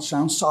mean, it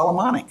sounds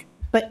Solomonic.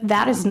 But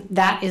that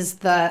is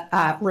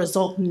the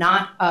result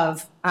not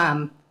of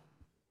all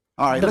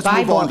right, let's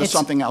Bible. move on to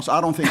something else. I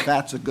don't think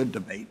that's a good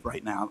debate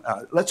right now.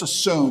 Let's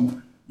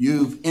assume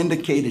you've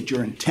indicated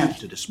your intent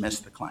to dismiss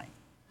the claim.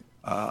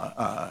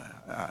 Now,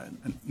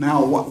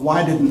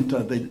 why didn't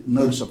the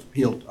notice of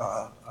appeal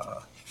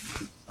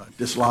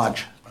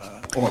dislodge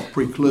or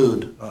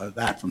preclude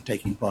that from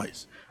taking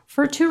place?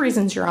 For two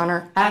reasons, Your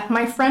Honor.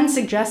 My friend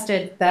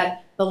suggested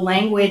that the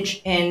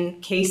language in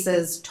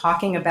cases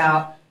talking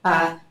about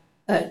a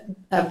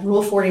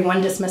Rule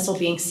 41 dismissal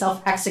being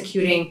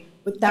self-executing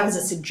that was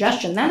a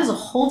suggestion. That is a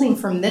holding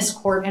from this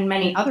court and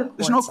many other courts.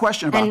 There's no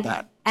question about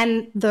that.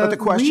 And But the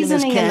question is,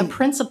 reasoning and the can-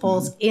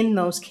 principles in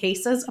those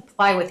cases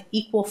apply with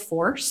equal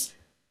force,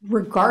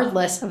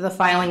 regardless of the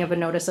filing of a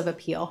notice of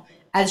appeal.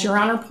 As Your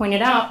Honor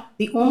pointed out,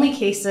 the only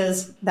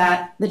cases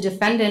that the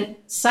defendant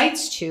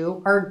cites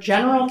to are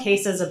general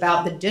cases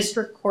about the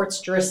district court's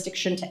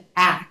jurisdiction to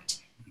act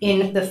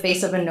in the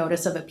face of a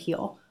notice of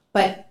appeal.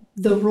 But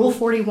the Rule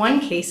 41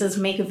 cases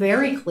make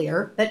very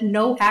clear that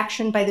no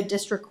action by the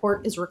district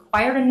court is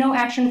required and no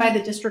action by the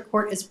district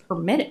court is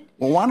permitted.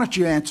 Well, why don't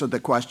you answer the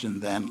question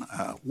then?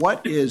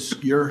 What is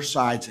your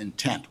side's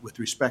intent with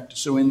respect to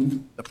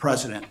suing the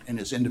president in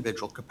his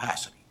individual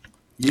capacity?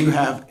 You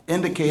have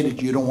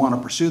indicated you don't want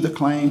to pursue the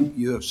claim.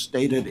 You have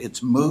stated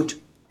it's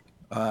moot.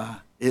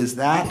 Is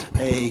that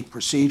a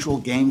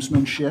procedural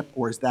gamesmanship,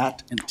 or is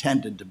that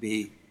intended to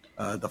be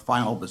the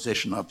final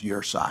position of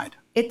your side?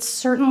 It's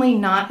certainly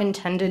not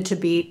intended to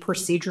be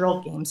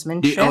procedural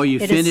gamesmanship. Are you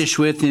It is- finished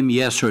with him,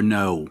 yes or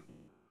no?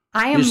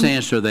 I am. Just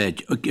answer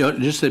that.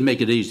 Just to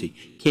make it easy.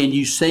 Can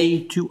you say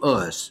to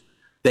us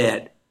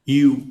that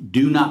you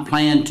do not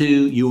plan to,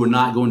 you are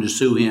not going to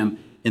sue him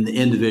in the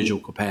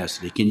individual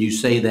capacity? Can you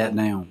say that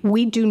now?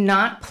 We do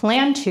not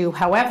plan to.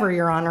 However,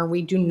 Your Honor,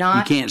 we do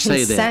not You can't say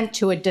that. consent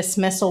to a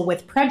dismissal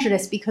with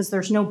prejudice because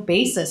there's no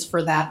basis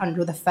for that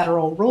under the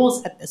federal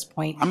rules at this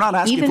point. I'm not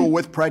asking Even for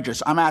with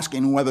prejudice. I'm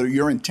asking whether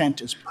your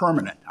intent is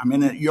permanent. I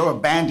mean, you're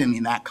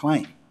abandoning that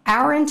claim.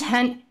 Our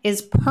intent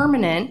is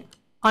permanent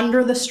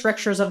under the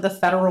strictures of the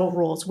federal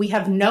rules. We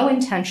have no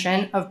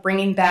intention of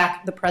bringing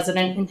back the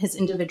president in his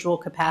individual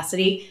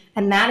capacity,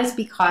 and that is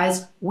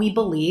because we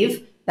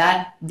believe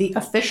that the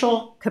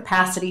official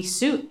capacity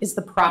suit is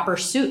the proper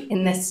suit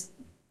in this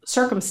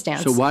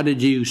circumstance. So why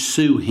did you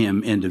sue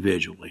him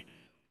individually?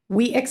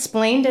 We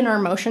explained in our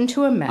motion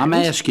to amend, I'm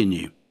asking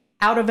you.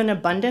 out of an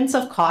abundance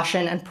of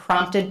caution and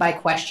prompted by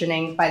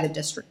questioning by the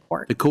district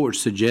court. The court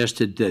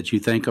suggested that you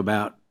think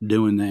about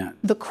doing that.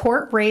 The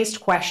court raised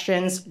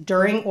questions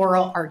during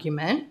oral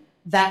argument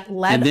that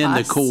led And then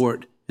us...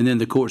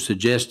 the court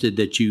suggested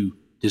that you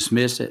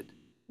dismiss it.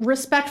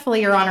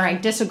 Respectfully, Your Honor, I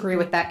disagree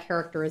with that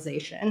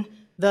characterization.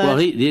 Well,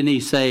 didn't he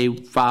say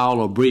file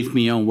or brief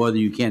me on whether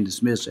you can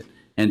dismiss it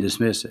and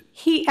dismiss it?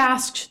 He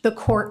asked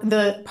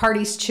the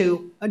parties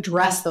to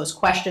address those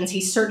questions.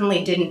 He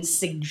certainly didn't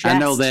suggest I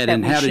know that.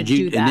 And we how should did you?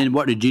 do that. And then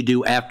what did you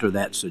do after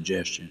that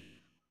suggestion?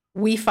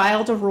 We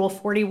filed a Rule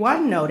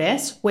 41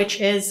 notice,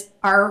 which is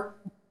our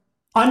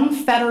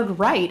unfettered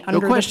right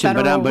under No question.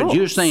 the federal rules. But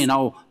you're saying,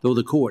 although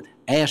the court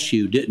asked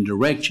you, didn't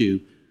direct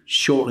you,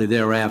 shortly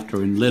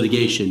thereafter in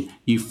litigation,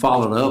 you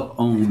followed up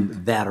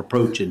on that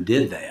approach and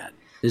did that.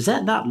 Does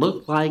that not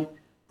look like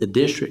the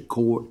district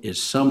court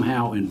is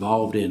somehow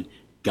involved in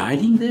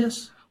guiding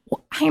this?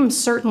 I am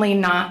certainly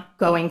not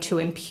going to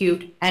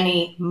impute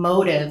any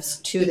motives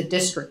to the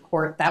district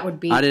court. That would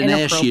be I didn't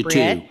ask you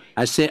inappropriate.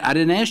 to. I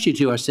didn't ask you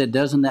to. I said,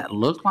 doesn't that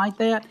look like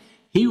that?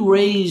 He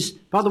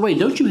raised, by the way,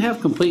 don't you have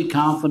complete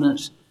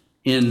confidence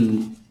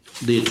in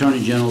the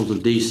attorney generals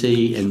of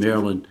D.C. and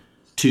Maryland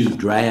to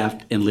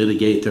draft and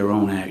litigate their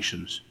own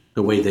actions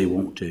the way they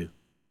want to?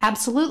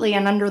 Absolutely,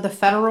 and under the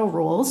federal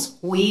rules,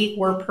 we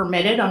were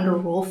permitted under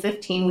Rule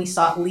 15, we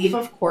sought leave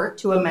of court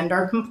to amend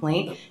our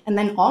complaint, and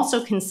then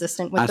also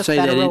consistent with I the say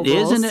that federal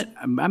rules. isn't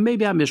it?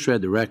 Maybe I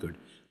misread the record,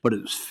 but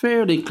it's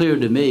fairly clear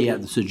to me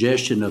at the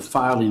suggestion of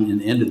filing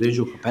in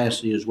individual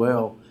capacity as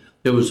well.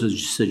 There was a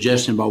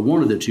suggestion by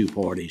one of the two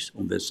parties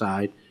on this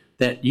side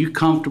that you're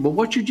comfortable,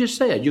 what you just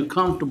said, you're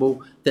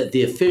comfortable that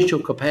the official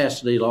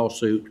capacity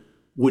lawsuit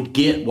would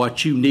get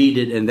what you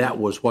needed, and that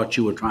was what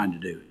you were trying to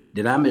do.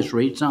 Did I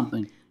misread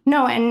something?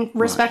 No, and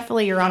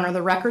respectfully, Your Honor,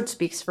 the record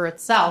speaks for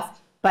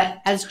itself,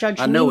 but as Judge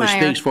I know it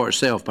Niemeyer... speaks for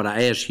itself, but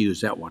I ask you,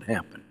 is that what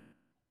happened?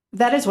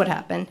 That is what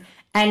happened.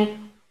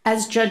 And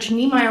as Judge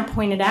Niemeyer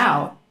pointed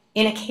out,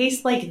 in a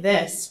case like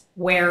this,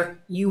 where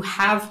you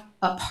have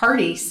a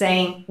party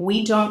saying,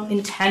 we don't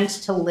intend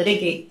to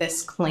litigate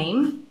this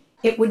claim,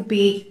 it would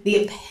be the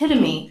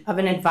epitome of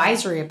an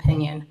advisory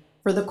opinion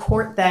for the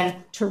court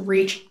then to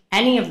reach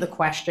any of the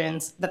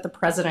questions that the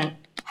president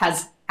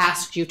has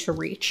asked you to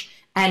reach.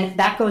 And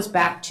that goes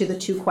back to the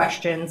two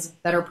questions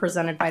that are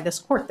presented by this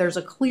court. There's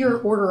a clear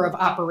order of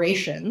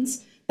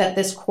operations that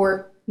this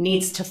court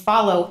needs to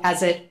follow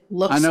as it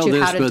looks I know to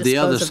this, how to but the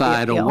other dispose of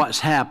side the on appeal. what's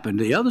happened,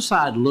 the other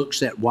side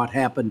looks at what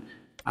happened.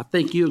 I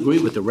think you agree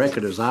with the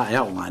record as I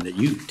outlined it.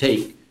 You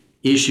take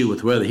issue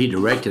with whether he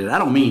directed it. I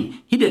don't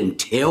mean he didn't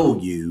tell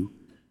you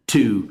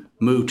to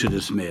move to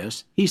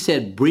dismiss. He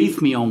said, brief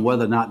me on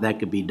whether or not that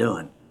could be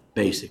done,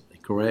 basically,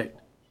 correct?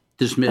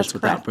 Dismiss That's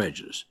without correct.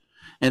 prejudice.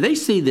 And they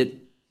see that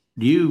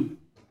you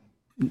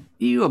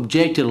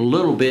objected a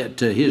little bit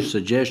to his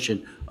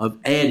suggestion of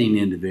adding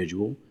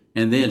individual,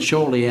 and then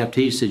shortly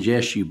after he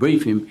suggests you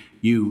brief him,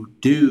 you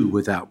do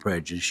without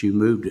prejudice. You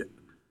moved it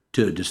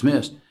to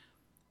dismiss.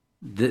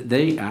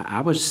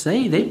 I would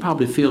say they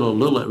probably feel a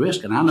little at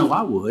risk, and I know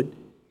I would,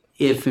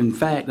 if in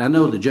fact, I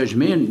know that Judge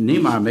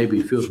Niemeyer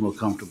maybe feels more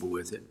comfortable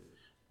with it,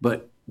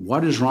 but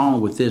what is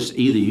wrong with this?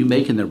 Either you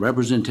making the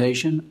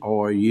representation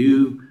or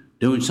you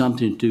doing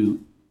something to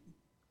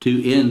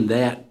end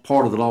that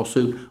part of the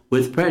lawsuit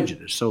with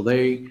prejudice. So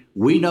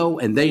we know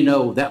and they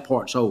know that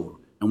part's over,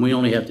 and we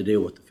only have to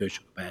deal with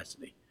official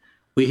capacity.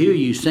 We hear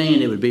you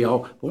saying it would be all,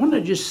 but why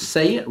not just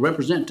say it,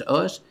 represent to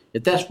us?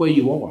 If that's where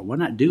you are, why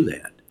not do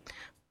that?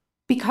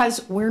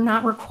 Because we're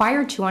not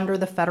required to under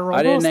the federal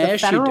I rules. didn't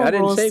ask you, I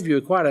didn't rules- say if you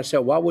were required. I said,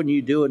 why wouldn't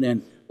you do it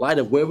in light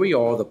of where we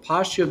are, the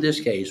posture of this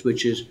case,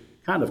 which is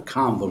kind of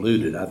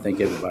convoluted, I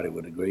think everybody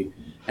would agree.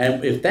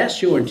 And if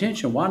that's your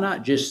intention, why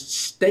not just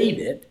state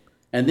it,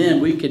 and then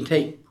we can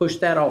push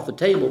that off the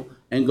table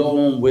and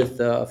go on with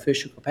the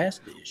official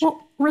capacity issue?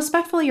 Well,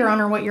 respectfully, Your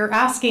Honor, what you're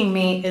asking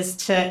me is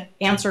to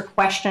answer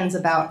questions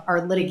about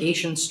our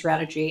litigation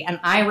strategy, and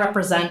I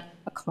represent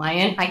a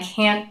client. I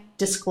can't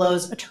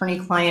disclose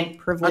attorney-client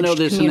privileged I know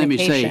this, and let me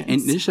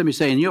communications.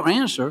 say, and your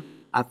answer,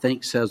 I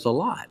think, says a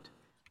lot.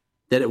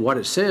 What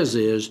it says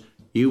is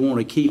you want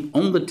to keep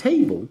on the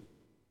table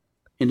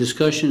in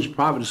discussions,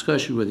 private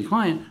discussions with your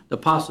client, the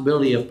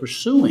possibility of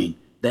pursuing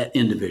that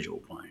individual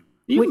claim.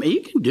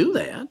 You can do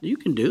that. You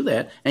can do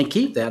that and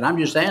keep that. I'm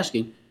just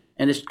asking,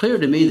 and it's clear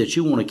to me that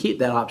you want to keep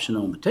that option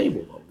on the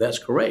table, though. That's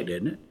correct,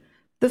 isn't it?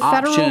 The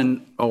federal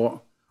Option,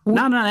 or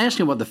now I'm not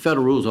asking what the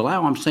federal rules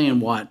allow. I'm saying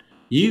what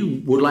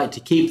you would like to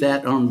keep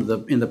that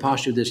in the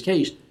posture of this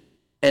case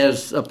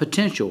as a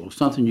potential,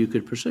 something you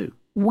could pursue.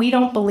 We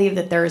don't believe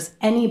that there is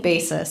any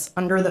basis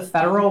under the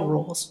federal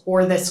rules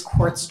or this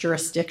court's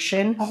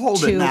jurisdiction.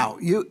 Hold it now.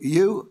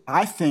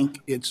 I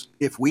think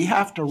if we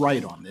have to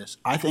write on this,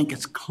 I think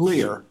it's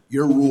clear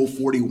your Rule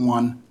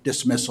 41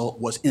 dismissal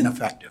was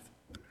ineffective.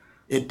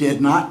 It did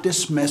not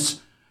dismiss,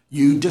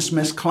 you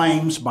dismissed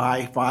claims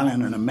by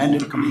filing an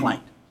amended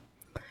complaint.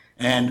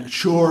 And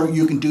sure,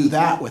 you can do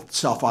that with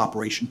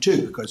self-operation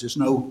too, because there's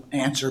no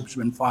answer has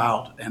been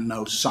filed and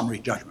no summary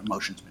judgment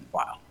motion's been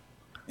filed.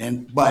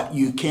 But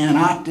you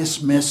cannot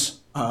dismiss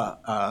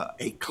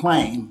a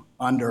claim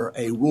under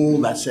a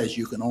rule that says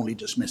you can only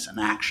dismiss an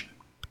action.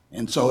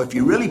 And so if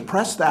you really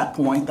press that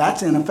point,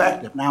 that's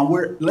ineffective. Now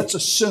let's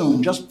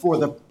assume, just for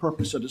the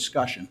purpose of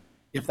discussion,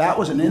 if that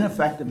was an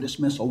ineffective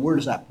dismissal, where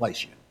does that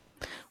place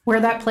you? Where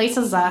that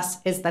places us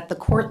is that the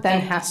court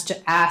then has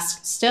to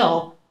ask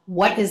still,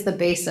 what is the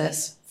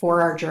basis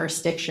for our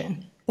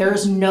jurisdiction? There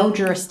is no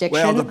jurisdiction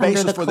under the collateral.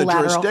 Well, the basis for the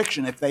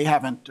jurisdiction, if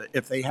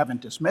they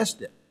haven't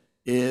dismissed it,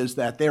 is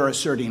that they're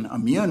asserting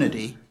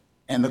immunity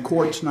and the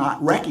court's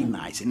not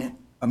recognizing it.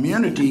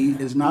 Immunity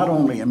is not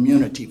only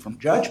immunity from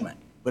judgment,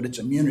 but it's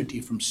immunity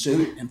from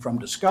suit and from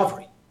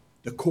discovery.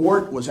 The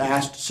court was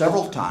asked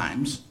several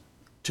times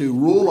to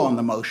rule on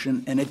the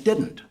motion, and it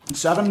didn't, in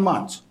 7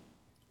 months.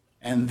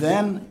 And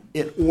then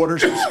it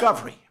orders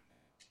discovery.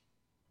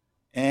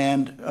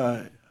 And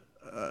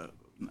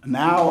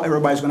now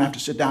everybody's going to have to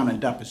sit down in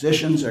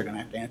depositions. They're going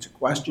to have to answer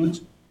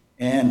questions.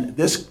 And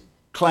this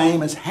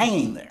claim is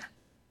hanging there.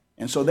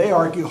 And so they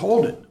argue,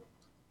 hold it.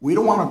 We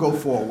don't want to go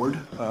forward.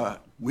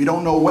 We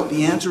don't know what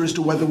the answer is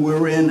to whether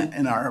we're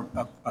in our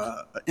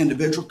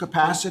individual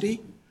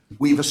capacity.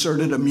 We've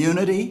asserted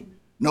immunity.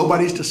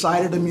 Nobody's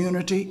decided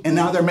immunity. And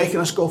now they're making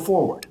us go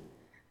forward.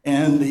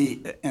 And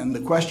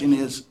the question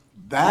is,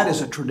 that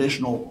is a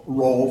traditional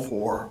role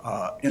for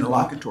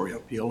interlocutory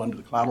appeal under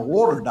the collateral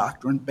order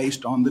doctrine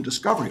based on the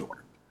discovery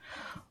order.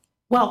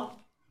 Well,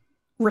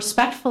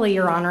 respectfully,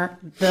 Your Honor,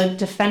 the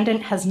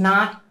defendant has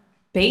not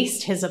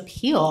based his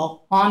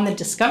appeal on the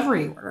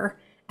discovery order.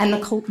 And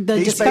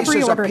the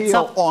discovery order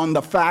itself on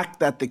the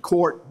fact that the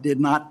court did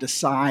not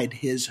decide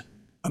his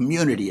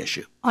immunity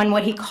issue. On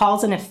what he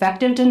calls an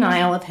effective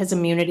denial of his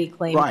immunity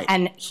claim. Right.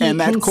 And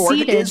that court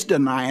is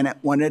denying it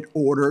when it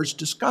orders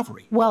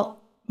discovery. Well,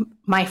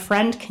 my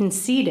friend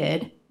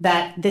conceded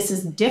that this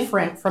is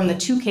different from the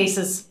two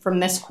cases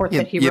from this court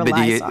that he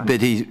relies on.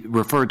 But he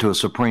referred to a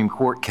Supreme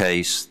Court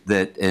case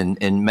that,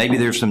 and maybe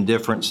there's some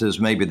differences,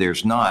 maybe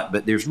there's not,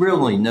 but there's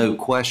really no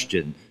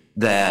question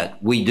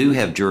that we do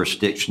have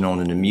jurisdiction on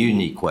an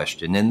immunity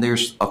question. And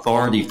there's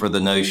authority for the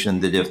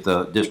notion that if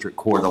the district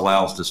court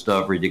allows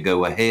discovery to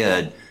go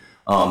ahead,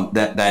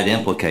 that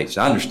implicates.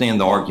 I understand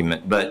the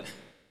argument, but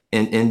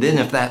and then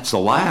if that's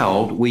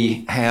allowed,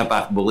 we have,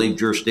 I believe,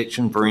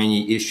 jurisdiction for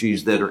any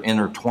issues that are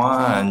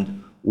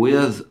intertwined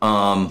with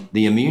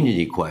the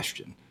immunity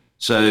question.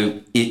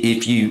 So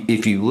if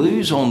you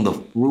lose on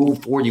the Rule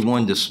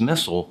 41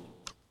 dismissal,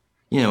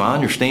 I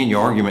understand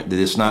your argument that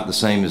it's not the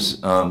same as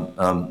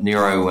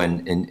Nero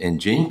and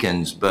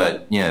Jenkins,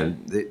 but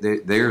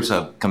there's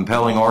a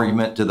compelling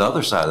argument to the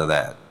other side of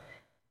that.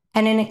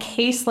 And in a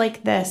case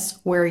like this,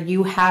 where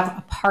you have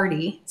a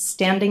party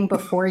standing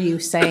before you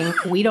saying,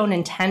 we don't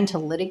intend to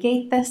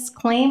litigate this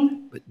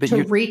claim,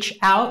 to reach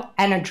out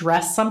and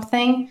address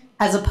something,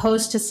 as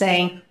opposed to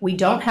saying, we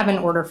don't have an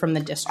order from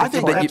the district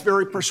court. I think that's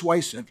very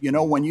persuasive.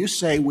 When you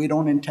say we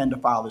don't intend to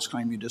file this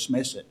claim, you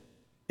dismiss it.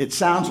 It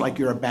sounds like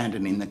you're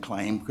abandoning the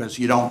claim because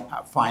you don't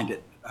find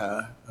it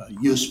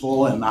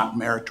useful and not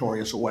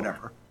meritorious or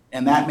whatever.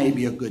 And that may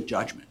be a good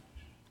judgment.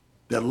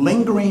 The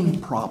lingering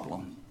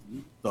problem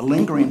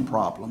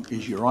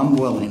is your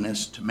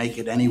unwillingness to make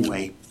it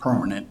anyway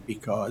permanent,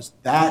 because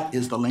that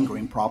is the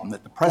lingering problem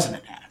that the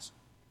president has.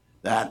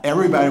 that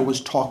everybody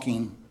was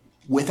talking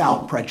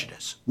without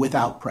prejudice.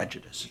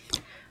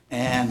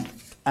 And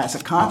as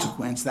a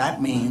consequence,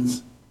 that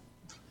means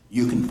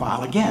you can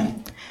file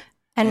again.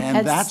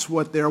 And that's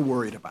what they're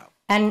worried about.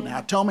 And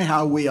now tell me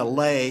how we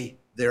allay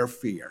their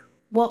fear.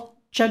 Well,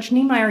 Judge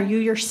Niemeyer, you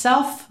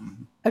yourself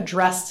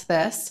addressed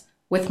this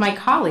with my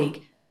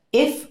colleague.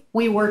 If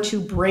we were to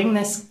bring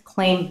this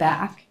claim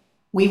back,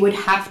 we would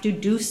have to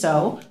do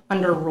so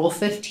under Rule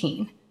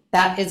 15.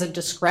 That is a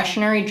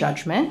discretionary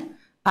judgment.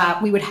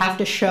 We would have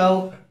to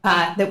show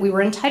that we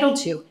were entitled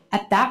to.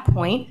 At that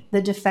point,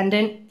 the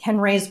defendant can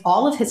raise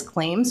all of his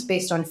claims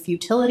based on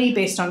futility,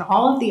 based on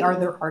all of the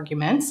other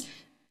arguments.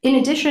 In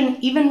addition,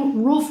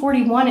 even Rule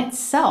 41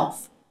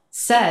 itself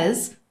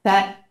says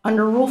that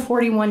under Rule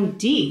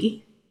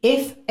 41D,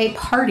 if a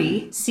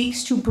party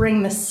seeks to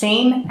bring the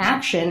same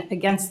action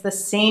against the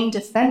same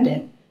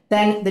defendant,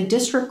 then the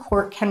district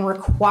court can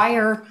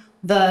require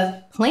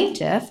the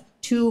plaintiff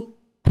to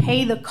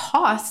pay the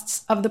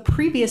costs of the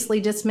previously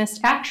dismissed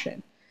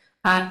action.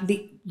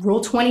 The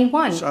Rule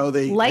 21, so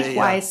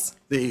likewise.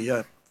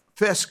 The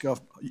fisc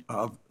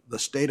of the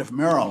state of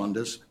Maryland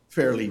is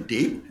fairly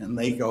deep, and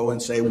they go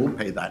and say, we'll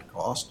pay that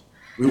cost.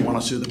 We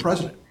want to sue the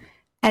president.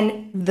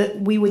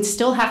 And we would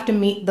still have to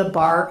meet the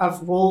bar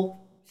of Rule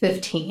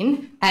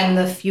 15 and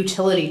the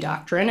futility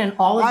doctrine and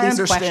all of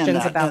these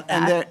questions about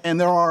that. And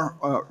there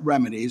are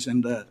remedies,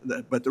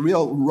 but the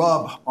real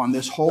rub on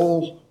this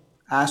whole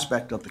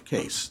aspect of the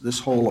case, this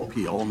whole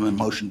appeal and the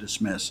motion to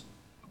dismiss,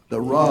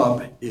 the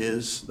rub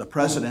is the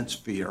president's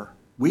fear.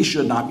 We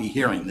should not be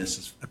hearing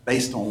this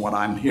based on what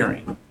I'm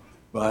hearing.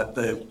 But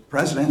the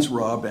president's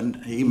rub,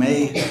 and he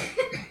may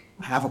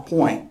have a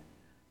point,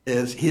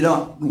 is he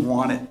don't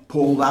want it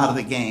pulled out of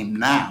the game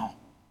now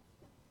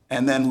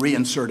and then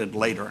reinserted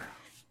later.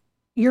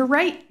 You're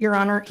right, Your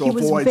Honor. He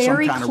was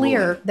very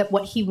clear that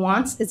what he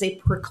wants is a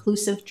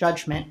preclusive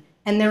judgment,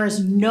 and there is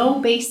no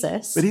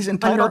basis. But he's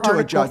entitled to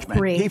a judgment.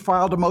 3. He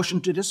filed a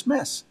motion to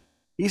dismiss.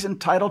 He's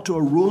entitled to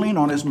a ruling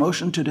on his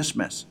motion to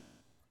dismiss.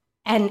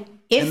 And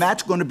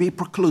that's going to be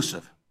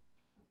preclusive.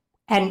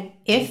 And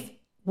if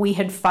we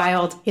had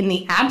filed, in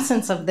the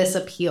absence of this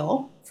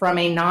appeal from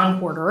a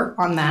non-order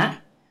on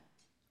that,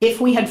 if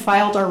we had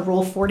filed our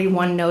Rule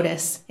 41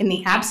 notice, in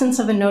the absence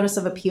of a notice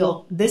of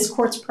appeal, this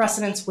court's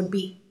precedents would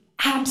be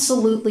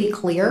absolutely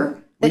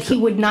clear that he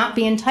would not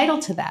be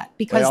entitled to that,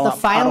 because the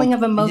filing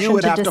of a motion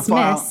to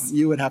dismiss.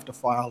 You would have to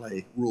file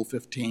a Rule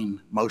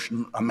 15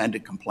 motion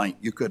amended complaint.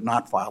 You could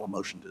not file a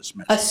motion to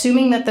dismiss.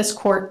 Assuming that this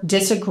court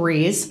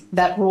disagrees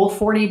that Rule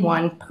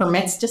 41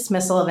 permits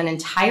dismissal of an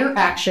entire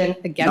action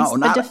against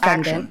the defendant.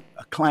 Action,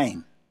 a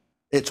claim.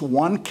 It's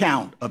one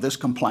count of this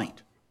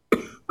complaint.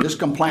 This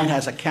complaint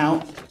has a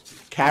count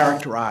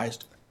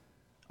characterized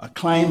a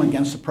claim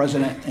against the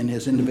president in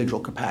his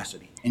individual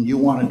capacity, and you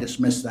want to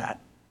dismiss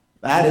that.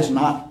 That is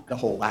not the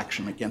whole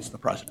action against the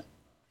president.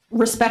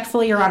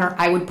 Respectfully, Your Honor,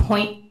 I would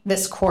point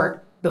this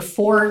court,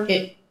 before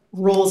it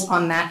rules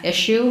on that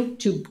issue,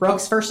 to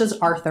Brooks versus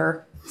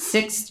Arthur,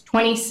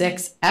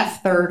 626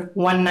 F. 3rd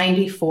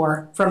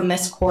 194 from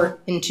this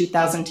court in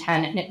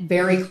 2010, and it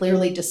very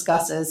clearly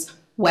discusses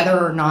whether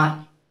or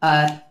not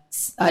an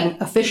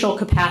official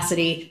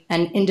capacity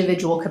and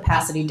individual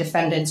capacity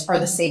defendants are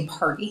the same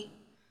party.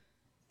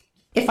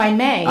 If I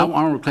may. I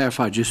want to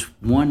clarify just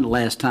one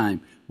last time.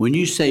 When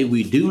you say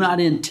we do not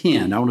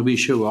intend, I want to be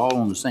sure we're all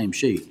on the same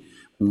sheet.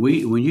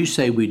 When you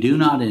say we do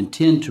not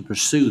intend to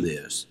pursue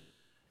this,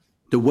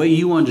 the way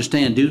you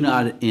understand do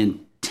not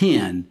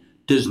intend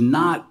does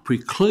not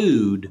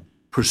preclude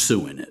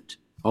pursuing it,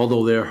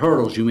 although there are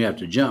hurdles you may have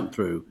to jump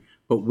through,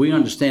 but we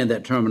understand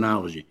that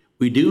terminology.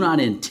 We do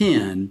not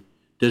intend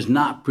does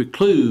not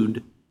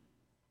preclude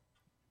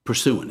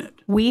pursuing it.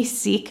 We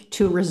seek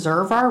to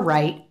reserve our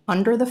right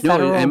under the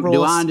federal rules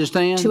do I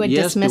understand? To a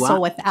Yes,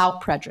 dismissal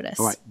without prejudice.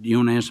 All right. Do you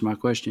want to answer my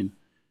question?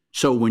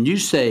 So when you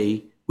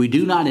say we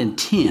do not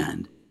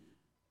intend,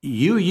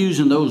 you're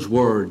using those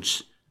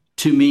words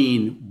to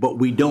mean, but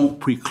we don't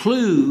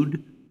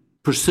preclude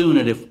pursuing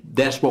it if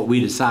that's what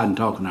we decide in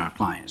talking to our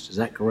clients. Is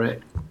that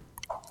correct?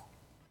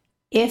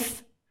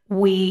 If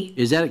we...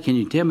 Can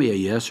you tell me a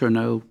yes or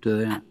no to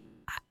that?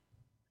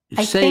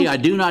 I I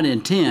do not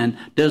intend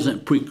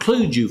doesn't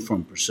preclude you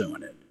from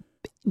pursuing it.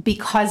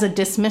 Because a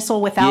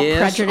dismissal without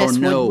prejudice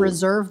would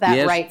reserve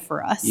that right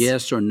for us.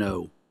 Yes or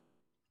no?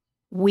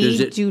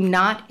 We do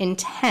not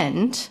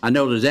intend. I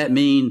know. Does that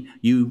mean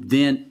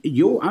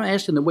I'm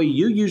asking the way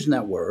you're using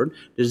that word,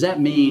 does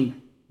that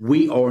mean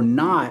we are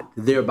not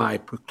thereby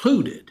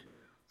precluded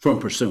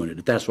from pursuing it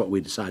if that's what we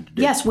decide to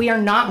do? Yes, we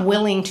are not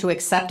willing to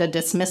accept a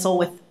dismissal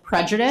with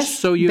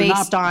prejudice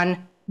based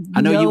on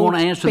I know you want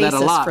to answer that a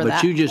lot,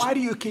 but you just... Why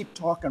do you keep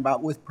talking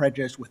about with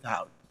prejudice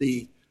without?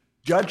 The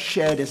Judge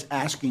Shedd is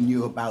asking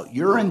you about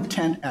your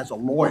intent as a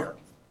lawyer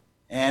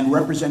and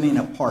representing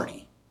a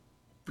party.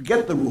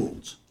 Forget the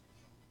rules.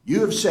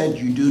 You have said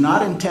you do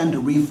not intend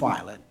to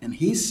refile it, and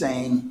he's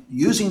saying,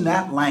 using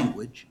that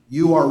language,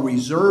 you are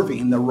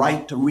reserving the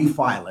right to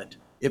refile it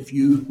if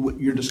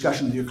your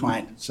discussion with your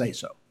client say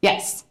so.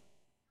 Yes.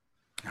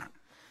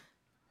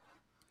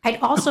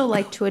 I'd also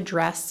like to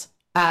address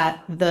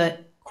the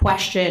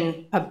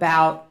question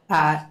about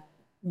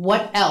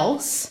what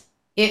else,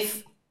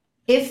 if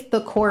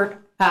the court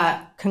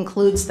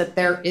concludes that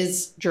there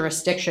is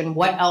jurisdiction,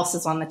 what else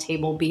is on the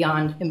table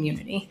beyond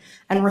immunity?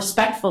 And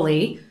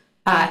respectfully,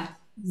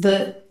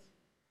 the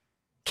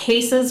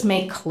cases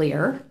make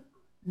clear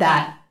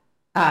that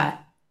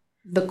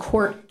the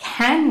court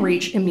can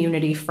reach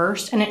immunity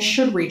first, and it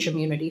should reach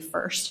immunity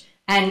first.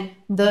 And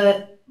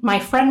my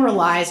friend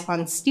relies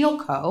on Steele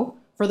Co.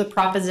 for the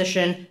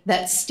proposition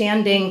that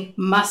standing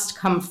must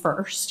come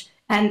first.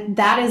 And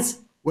that is...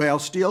 Well,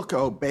 Steele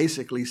Co.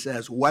 basically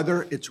says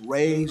whether it's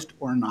raised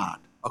or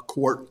not, a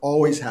court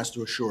always has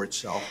to assure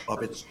itself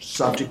of its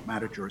subject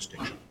matter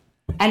jurisdiction.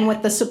 And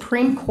what the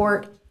Supreme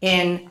Court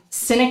in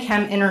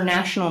Sinachem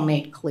International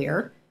made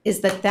clear is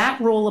that that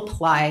rule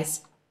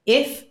applies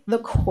if the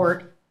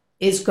court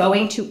is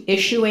going to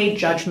issue a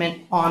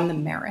judgment on the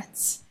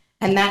merits.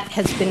 And that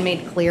has been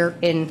made clear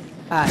in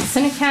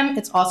Sinachem.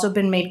 It's also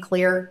been made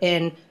clear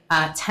in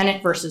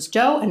Tennant versus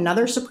Doe,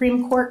 another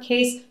Supreme Court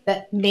case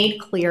that made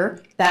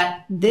clear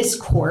that this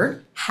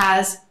court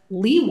has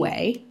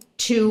leeway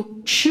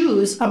to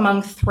choose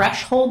among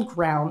threshold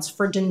grounds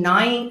for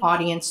denying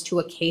audience to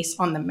a case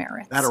on the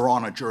merits. That are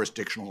on a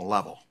jurisdictional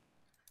level.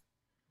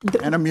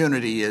 And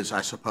immunity is,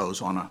 I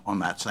suppose, on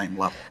that same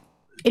level.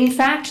 In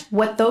fact,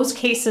 what those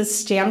cases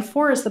stand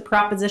for is the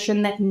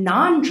proposition that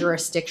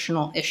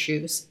non-jurisdictional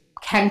issues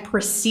can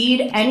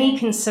precede any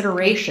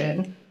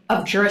consideration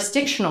of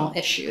jurisdictional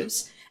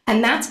issues.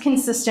 And that's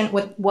consistent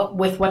with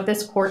what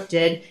this court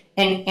did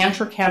in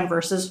Antrim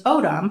versus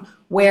Odom,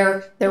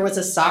 where there was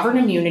a sovereign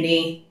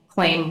immunity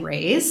claim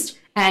raised,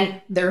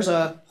 and there's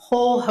a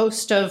whole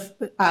host of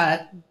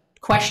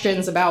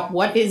questions about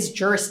what is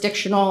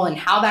jurisdictional and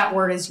how that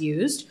word is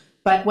used.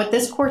 But what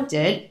this court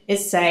did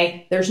is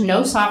say there's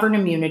no sovereign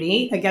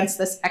immunity against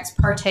this Ex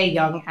parte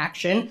Young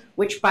action,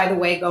 which, by the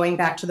way, going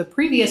back to the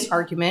previous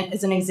argument,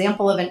 is an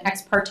example of an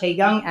Ex parte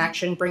Young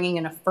action bringing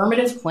an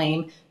affirmative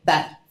claim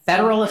that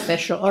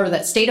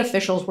that state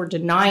officials were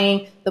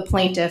denying the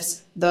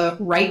plaintiffs the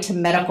right to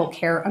medical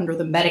care under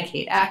the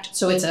Medicaid Act.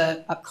 So it's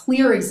a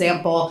clear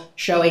example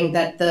showing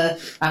that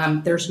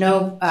there's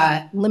no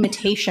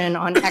limitation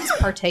on Ex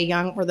parte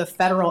Young or the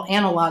federal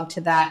analog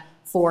to that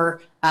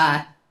for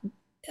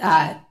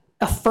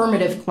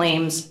affirmative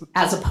claims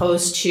as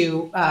opposed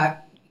to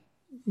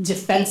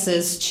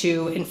defenses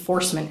to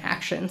enforcement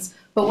actions.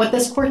 But what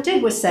this court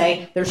did was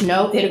say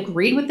it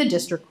agreed with the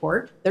district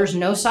court, there's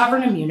no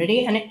sovereign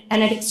immunity, and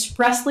it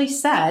expressly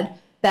said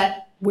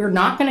that we're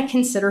not going to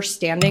consider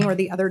standing or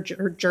the other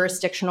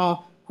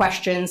jurisdictional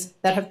questions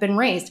that have been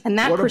raised. And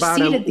that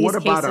preceded these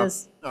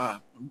cases.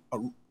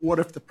 What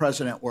if the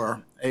president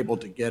were able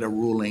to get a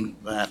ruling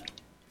that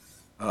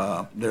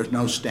there's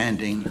no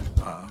standing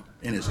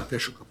in his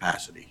official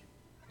capacity?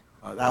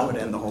 That would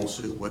end the whole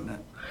suit, wouldn't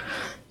it?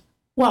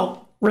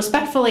 Well,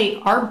 respectfully,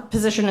 our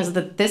position is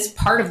that this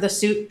part of the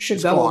suit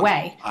should go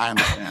away. I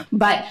understand.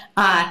 But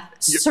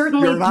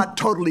certainly... You're not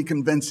totally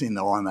convincing,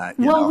 though, on that.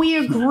 We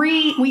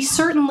agree. We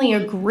certainly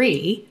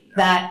agree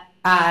that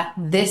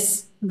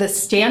the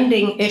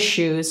standing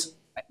issues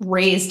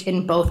raised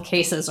in both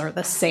cases are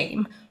the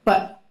same.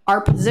 But our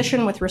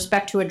position with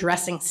respect to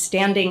addressing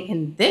standing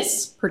in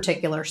this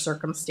particular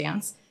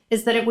circumstance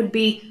is that it would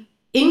be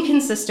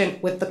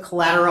inconsistent with the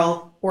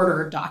collateral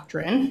order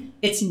doctrine.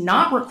 It's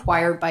not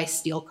required by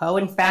Steele Co.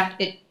 In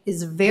fact, it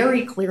is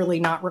very clearly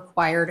not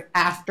required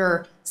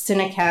after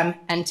Sinachem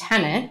and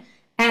Tennant.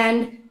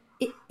 And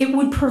it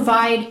would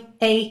provide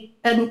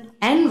an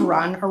end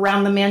run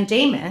around the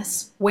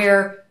mandamus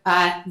where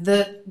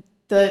the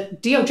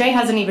DOJ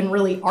hasn't even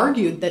really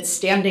argued that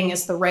standing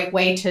is the right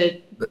way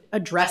to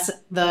address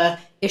the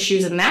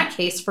issues in that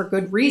case for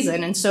good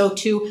reason. And so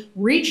to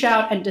reach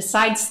out and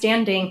decide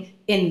standing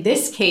in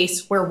this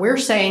case where we're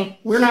saying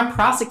we're not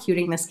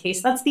prosecuting this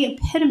case, that's the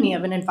epitome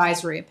of an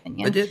advisory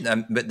opinion.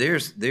 But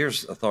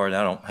there's authority.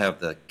 I don't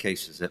have the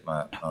cases at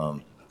my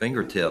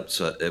fingertips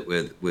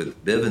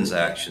with Bivens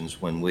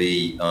actions when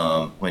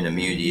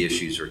immunity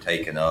issues are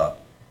taken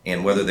up,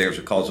 and whether there's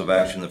a cause of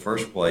action in the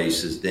first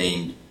place is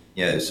deemed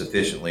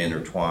sufficiently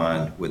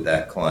intertwined with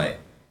that claim.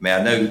 I mean,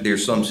 I know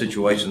there's some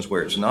situations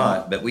where it's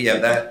not, but we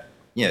have that,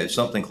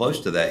 something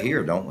close to that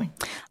here, don't we?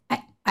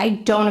 I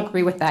don't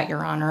agree with that,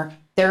 Your Honor.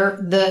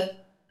 The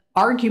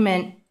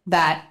argument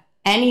that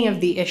any of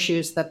the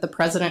issues that the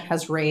president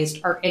has raised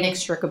are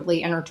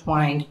inextricably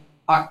intertwined,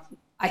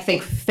 I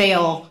think,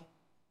 fail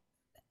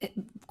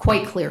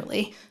quite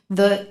clearly.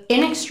 The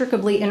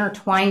inextricably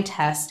intertwined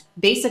test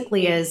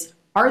basically is,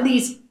 are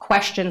these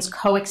questions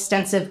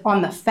coextensive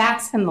on the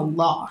facts and the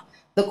law?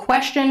 The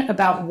question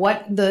about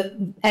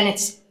and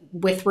it's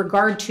with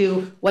regard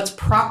to what's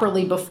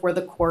properly before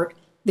the court,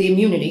 the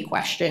immunity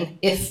question,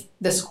 if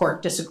this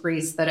court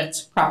disagrees that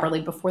it's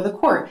properly before the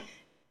court.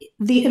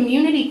 The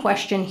immunity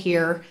question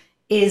here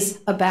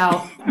is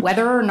about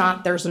whether or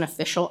not there's an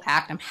official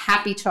act. I'm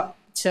happy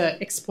to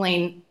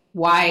explain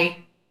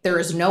why there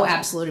is no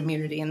absolute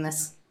immunity in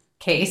this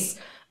case,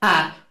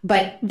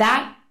 but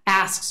that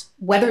asks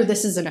whether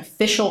this is an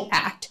official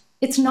act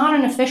It's not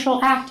an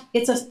official act.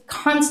 It's a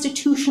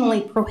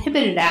constitutionally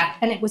prohibited act,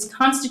 and it was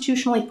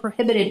constitutionally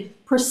prohibited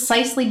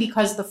precisely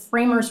because the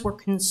framers were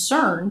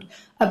concerned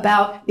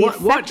about the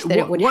effect that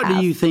it would have. What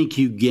do you think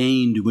you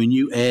gained when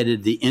you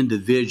added the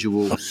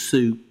individual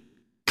suit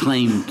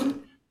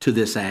claim to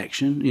this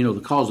action,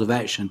 the cause of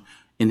action,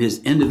 in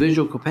his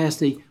individual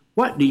capacity?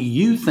 What do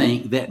you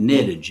think that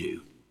netted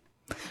you?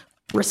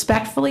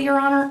 Respectfully, Your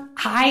Honor,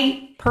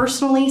 I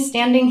personally,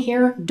 standing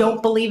here,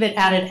 don't believe it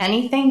added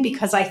anything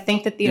because I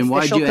think that the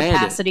official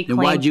capacity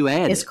claim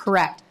is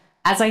correct.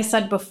 As I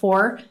said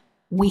before,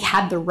 we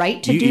had the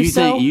right to do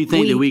so. You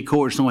think that we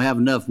courts don't have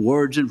enough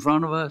words in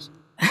front of us,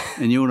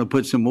 and you want to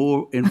put some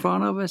more in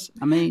front of us?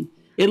 I mean,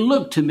 it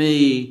looked to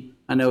me,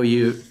 I know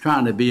you're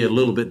trying to be a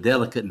little bit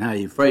delicate in how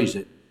you phrase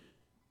it,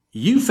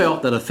 you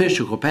felt that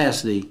official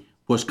capacity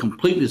was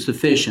completely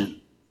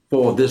sufficient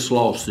for this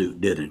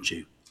lawsuit, didn't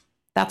you?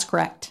 That's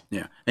correct.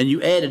 Yeah, and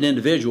you added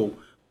individual,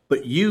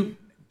 but you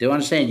do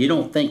understand you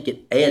don't think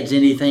it adds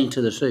anything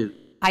to the suit.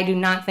 I do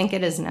not think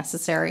it is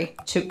necessary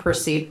to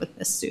proceed with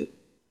this suit.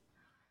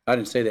 I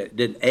didn't say that. It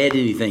didn't add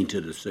anything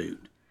to the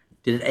suit.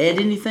 Did it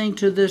add anything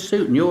to this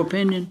suit, in your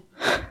opinion?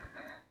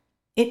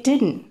 It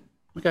didn't.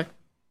 Okay.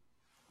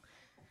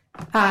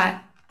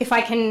 If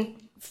I can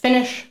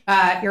finish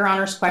Your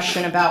Honor's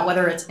question about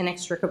whether it's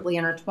inextricably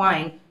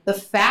intertwined, the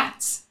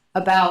facts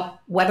about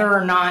whether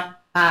or not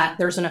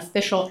there's an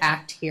official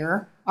act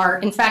here are,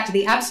 in fact,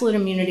 the absolute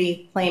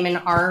immunity claim in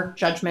our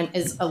judgment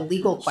is a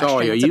legal question.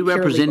 Sorry, are you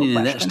representing in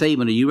that question.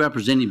 statement, are you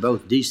representing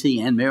both D.C.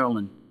 and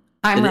Maryland?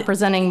 I'm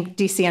representing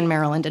D.C. and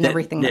Maryland in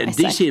everything that I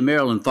say. D.C. and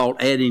Maryland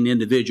thought adding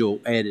individual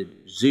added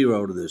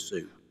zero to this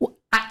suit.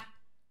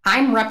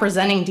 I'm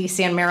representing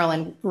D.C. and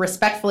Maryland.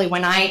 Respectfully,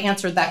 when I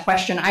answered that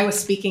question, I was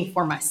speaking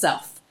for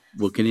myself.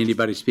 Well, can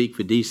anybody speak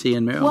for D.C.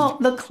 and Maryland? Well,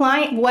 the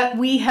client, what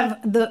we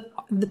have, the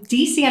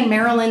D.C. and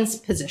Maryland's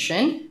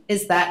position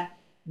is that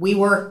we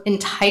were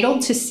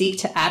entitled to seek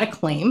to add a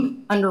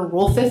claim under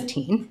Rule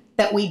 15,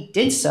 that we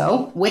did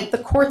so with the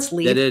court's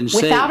leave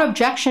without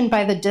objection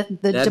by the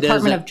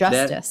Department of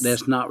Justice.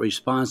 That's not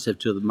responsive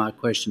to my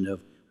question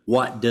of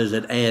what does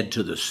it add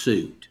to the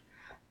suit?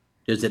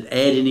 Does it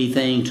add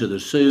anything to the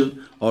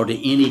suit or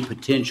to any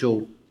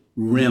potential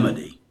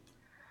remedy?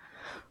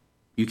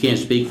 You can't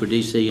speak for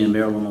D.C. and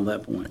Maryland on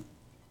that point.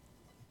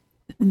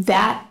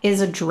 That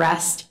is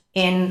addressed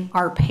in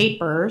our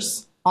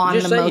papers on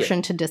the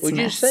motion to dismiss.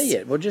 Well, just say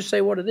it. Well, just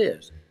say what it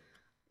is.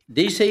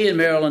 D.C. and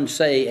Maryland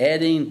say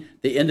adding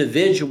the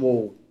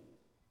individual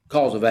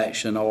cause of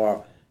action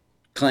or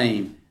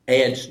claim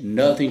adds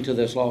nothing to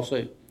this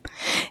lawsuit.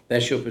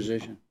 That's your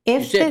position.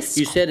 You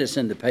said it's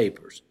in the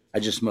papers. I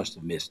just must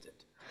have missed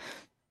it.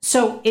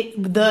 So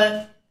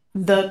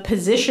the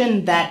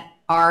position that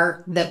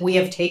we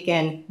have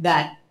taken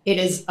that it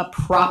is a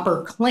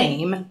proper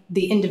claim,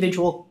 the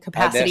individual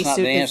capacity suit. That's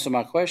not the answer to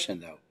my question,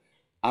 though.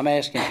 I'm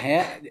asking,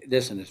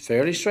 listen, it's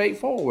fairly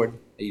straightforward.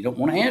 You don't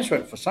want to answer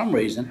it for some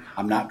reason.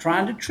 I'm not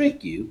trying to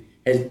trick you.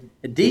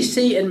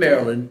 D.C. and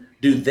Maryland,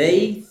 do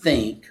they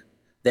think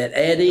that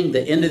adding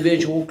the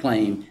individual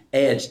claim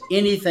adds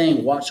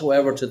anything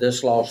whatsoever to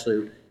this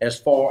lawsuit as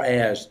far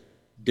as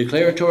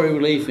declaratory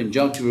relief,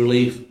 injunctive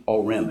relief,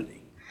 or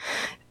remedy?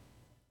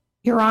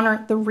 Your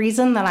Honor, the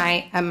reason that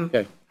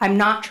I'm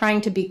not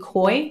trying to be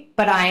coy,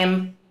 but I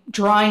am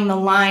drawing the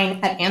line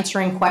at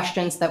answering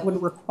questions that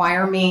would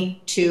require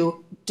me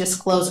to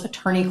disclose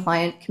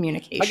attorney-client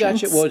communications. I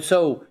got you. Well,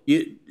 so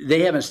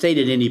they haven't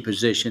stated any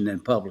position then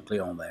publicly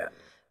on that.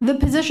 The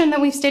position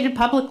that we've stated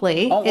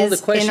publicly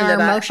is in our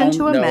motion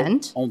to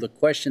amend. On the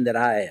question that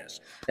I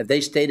asked, have they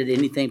stated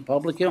anything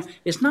publicly?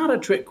 It's not a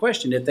trick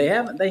question. If they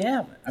haven't, they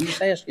haven't. I'm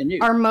just asking you.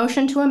 Our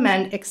motion to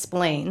amend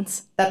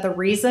explains that the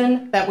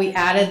reason that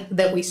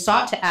we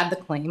sought to add the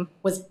claim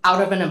was out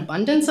of an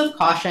abundance of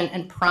caution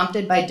and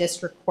prompted by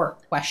district court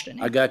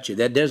questioning. I got you.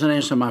 That doesn't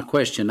answer my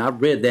question.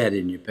 I've read that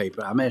in your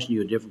paper. I'm asking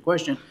you a different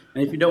question.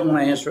 And if you don't want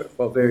to answer it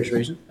for various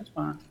reasons, that's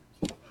fine.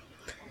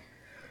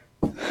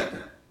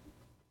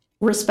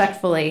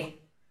 Respectfully,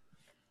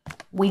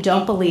 we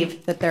don't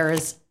believe that there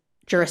is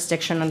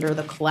jurisdiction under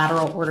the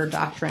collateral order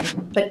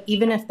doctrine. But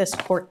even if this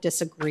court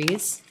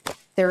disagrees,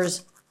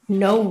 there's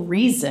no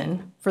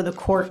reason for the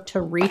court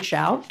to reach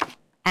out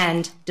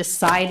and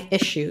decide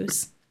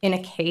issues in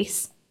a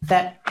case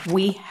that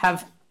we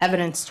have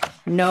evidenced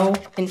no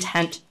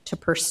intent to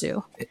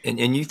pursue.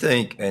 And you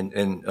think, and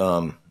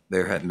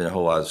there hadn't been a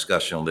whole lot of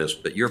discussion on this,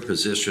 but your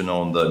position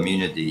on the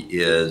immunity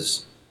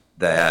is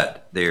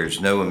that there's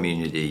no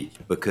immunity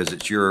because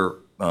it's your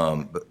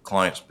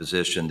client's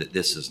position that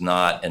this is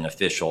not an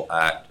official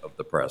act of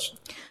the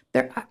president.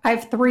 I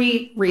have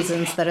three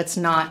reasons that it's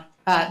not,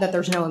 that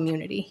there's no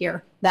immunity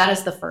here. That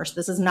is the first.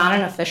 This is not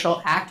an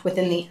official act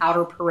within the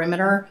outer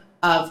perimeter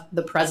of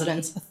the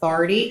president's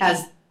authority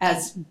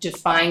as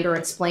defined or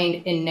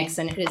explained in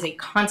Nixon. It is a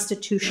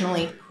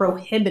constitutionally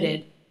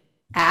prohibited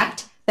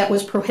act that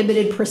was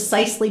prohibited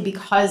precisely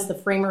because the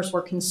framers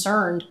were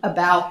concerned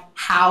about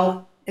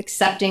how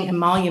accepting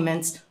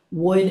emoluments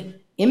would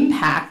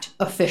impact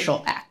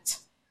official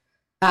acts.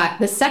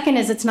 The second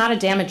is it's not a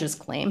damages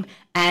claim,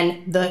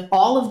 and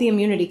all of the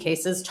immunity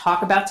cases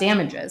talk about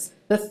damages.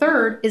 The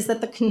third is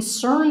that the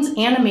concerns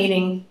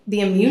animating the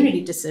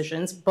immunity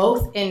decisions,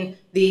 both in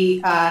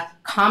the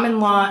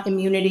common law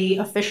immunity,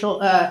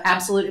 official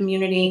absolute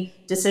immunity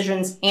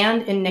decisions,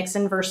 and in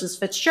Nixon versus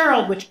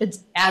Fitzgerald, which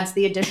adds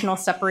the additional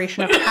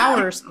separation of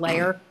powers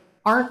layer,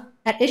 aren't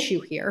at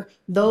issue here.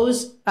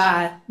 Those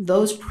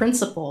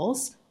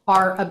principles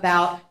are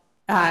about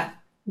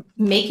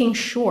making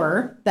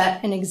sure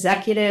that an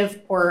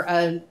executive or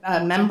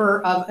a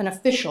member of an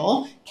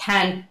official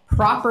can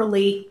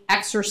properly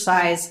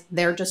exercise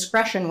their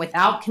discretion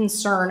without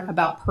concern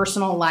about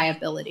personal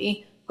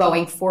liability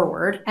going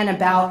forward, and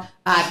about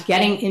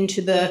getting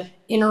into the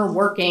inner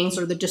workings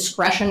or the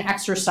discretion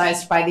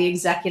exercised by the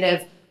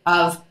executive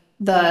of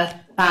the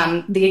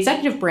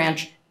executive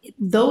branch.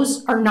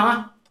 Those are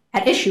not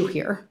at issue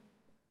here.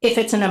 If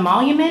it's an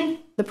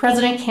emolument, the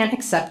president can't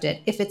accept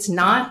it. If it's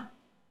not,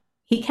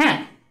 he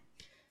can.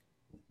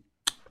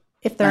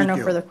 If there are no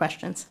further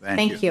questions.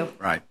 Thank you.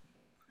 Right.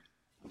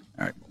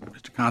 All right.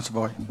 Mr.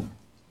 Consovoy.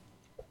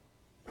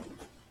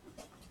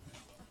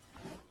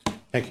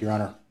 Thank you,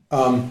 Your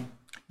Honor.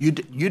 You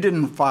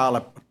didn't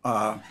file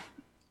a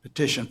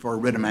petition for a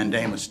writ of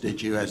mandamus,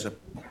 did you, as a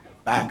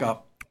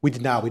backup? We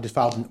did not. We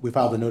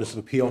filed a notice of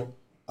appeal.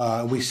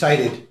 We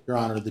cited, Your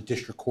Honor, the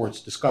district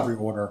court's discovery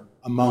order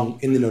in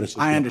the notice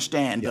of appeal. I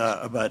understand,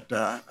 Yes. but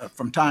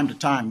from time to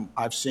time,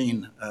 I've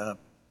seen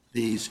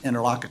these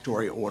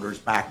interlocutory orders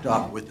backed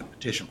up with the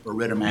petition for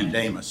writ of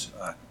mandamus.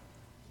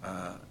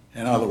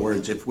 In other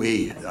words, if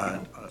we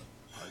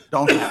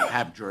don't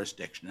have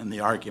jurisdiction, and the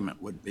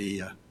argument would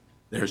be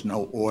there's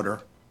no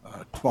order,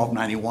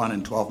 1291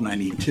 and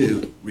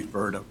 1292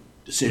 refer to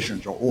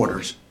decisions or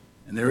orders,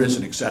 and there is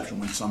an exception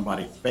when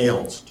somebody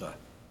fails to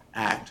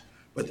act,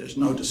 but there's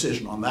no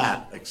decision on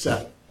that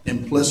except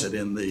implicit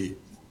in the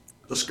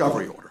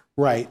discovery order.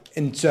 Right.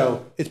 And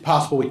so it's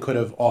possible we could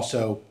have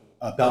also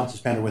belt and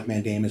suspended with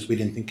mandamus. We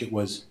didn't think it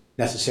was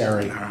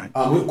necessary. All right.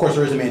 Of course,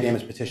 there is a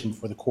mandamus petition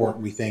before the court,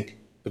 and we think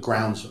the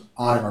grounds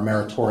on it are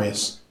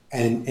meritorious.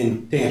 And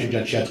to answer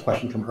Judge Shedd's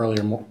question from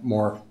earlier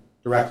more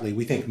directly,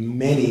 we think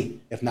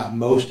many, if not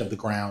most, of the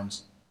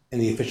grounds in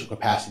the official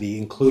capacity,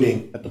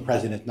 including that the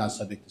president is not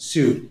subject to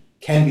suit,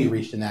 can be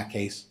reached in that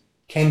case,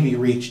 can be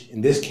reached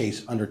in this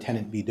case under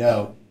Tenant v.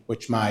 Doe,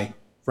 which my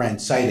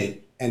friend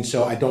cited. And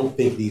so I don't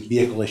think these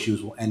vehicle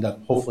issues will end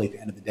up, hopefully at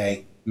the end of the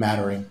day,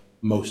 mattering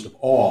most of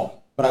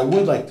all. But I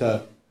would like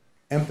to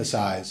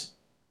emphasize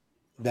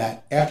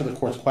that after the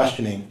court's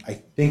questioning, I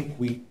think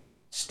we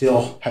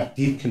still have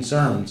deep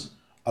concerns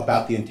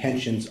about the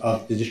intentions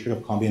of the District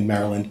of Columbia and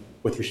Maryland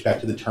with respect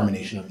to the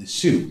termination of this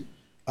suit.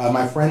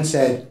 My friend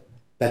said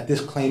that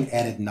this claim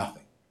added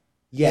nothing.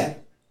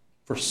 Yet,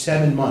 for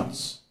 7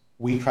 months,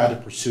 we tried to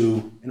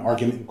pursue an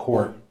argument in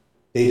court.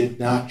 They did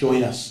not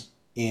join us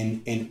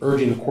in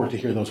urging the court to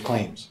hear those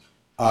claims.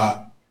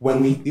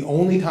 The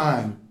only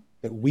time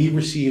that we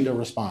received a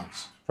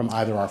response from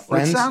either our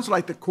friends... Well, it sounds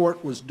like the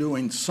court was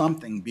doing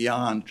something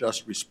beyond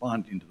just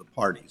responding to the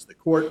parties. The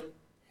court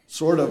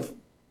sort of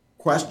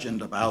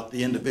questioned about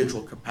the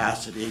individual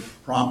capacity,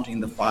 prompting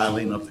the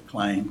filing of the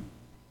claim.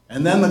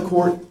 And then the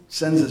court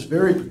sends this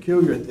very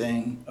peculiar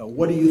thing,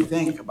 what do you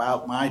think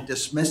about my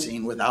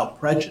dismissing without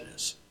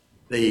prejudice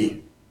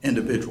the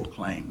individual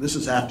claim? This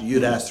is after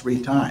you'd asked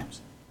 3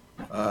 times.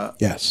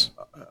 Yes.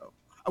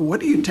 What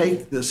do you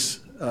take these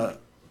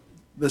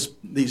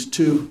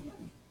 2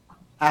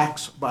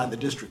 acts by the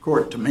district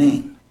court to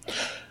mean?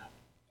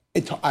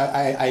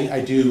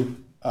 I do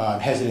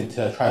hesitant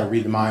to try to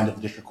read the mind of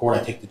the district court.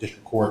 I take the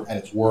district court at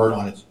its word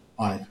on its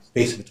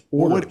face of its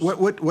orders.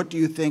 What do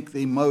you think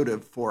the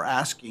motive for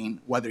asking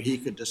whether he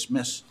could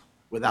dismiss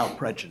without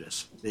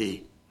prejudice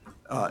the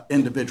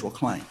individual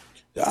claim?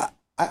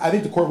 I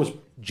think the court was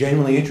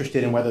genuinely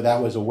interested in whether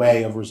that was a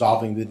way of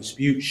resolving the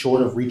dispute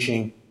short of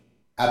reaching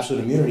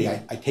absolute immunity.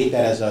 I take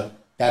that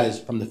as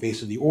from the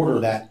face of the order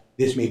that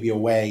this may be a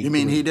way. You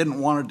mean he didn't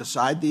want to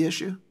decide the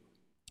issue?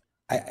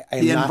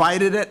 He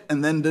invited it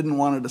and then didn't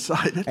want to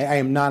decide it? I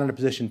am not in a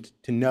position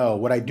to know.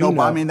 What I do know. No,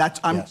 but I mean, yes.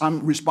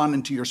 I'm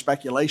responding to your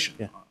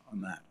speculation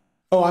on that.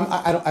 Oh,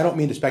 I don't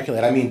mean to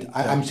speculate. I mean,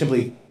 I'm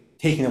simply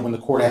taking it when the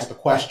court asked the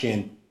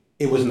question,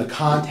 it was in the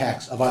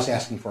context of us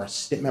asking for a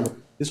remember,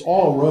 this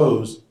all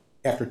arose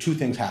after 2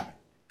 things happened.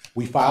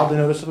 We filed a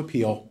notice of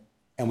appeal,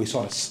 and we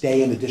sought a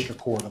stay in the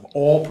district court of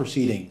all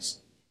proceedings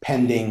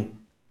pending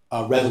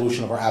a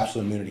resolution of our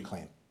absolute immunity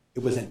claim.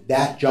 It was at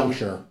that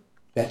juncture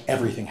that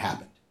everything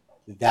happened.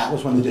 That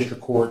was when the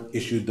district court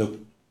issued the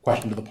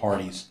question to the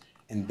parties,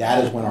 and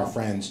that is when our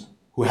friends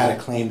who had a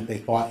claim that they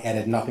thought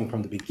added nothing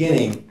from the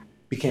beginning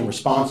became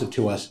responsive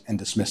to us and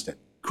dismissed it.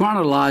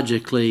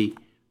 Chronologically,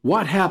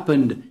 what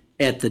happened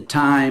at the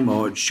time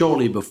or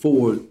shortly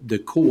before the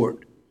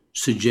court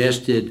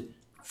suggested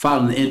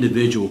filing the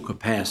individual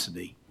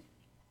capacity?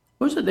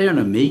 Wasn't there an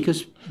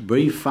amicus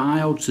brief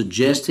filed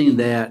suggesting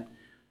that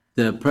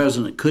the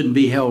president couldn't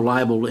be held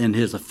liable in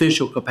his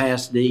official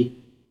capacity?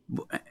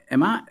 Do I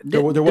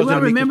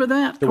remember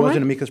that? There was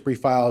an amicus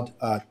brief filed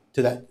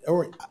to that.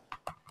 Or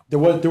There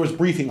was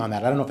briefing on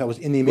that. I don't know if that was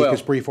in the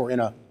amicus brief or in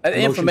a motion for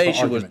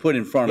Information was argument. put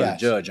in front of the Yes.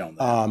 judge on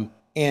that.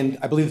 And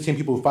I believe the same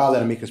people who filed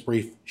that amicus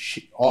brief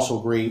also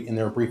agree in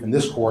their brief in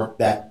this court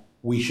that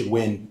we should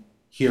win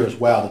here as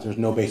well, that there's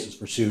no basis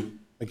for suit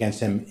against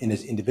him in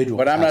his individual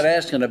But I'm not capacity.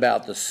 asking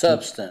about the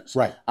substance.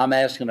 Right. I'm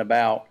asking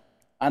about,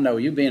 I know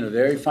you being a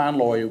very fine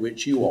lawyer,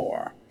 which you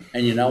are,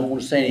 and you don't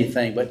want to say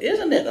anything, but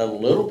isn't it a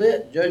little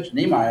bit, Judge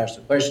Niemeyer asked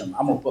the question,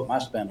 I'm going to put my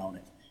spin on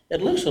it.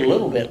 It looks a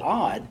little bit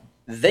odd.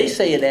 They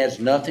say it adds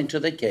nothing to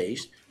the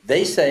case.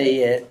 They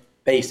say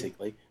they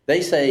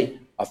say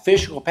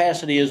official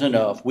capacity is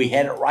enough. We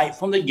had it right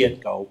from the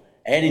get-go.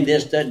 Adding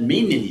this doesn't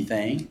mean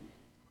anything.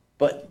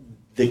 But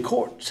the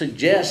court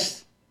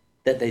suggests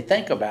that they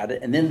think about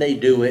it, and then they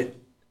do it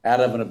out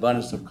of an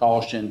abundance of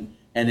caution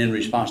and in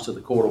response to the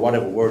court, or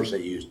whatever words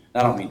they use.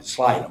 I don't mean to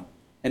slight them.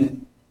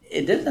 And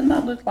it does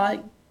not look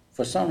like,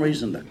 for some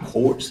reason, the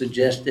court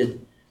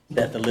suggested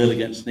that the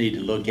litigants need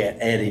to look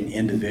at adding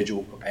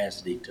individual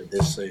capacity to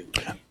this suit.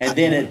 And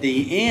then at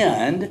the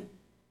end,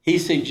 he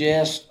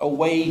suggests a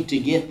way to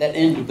get that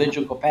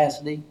individual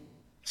capacity.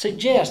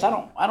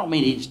 I don't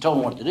mean he just told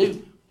them what to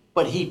do,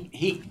 but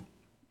he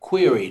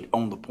queried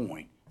on the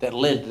point that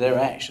led to their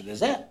action.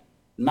 Does that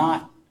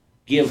not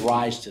give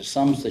rise to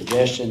some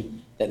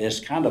suggestion that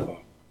it's kind of a,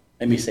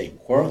 let me say,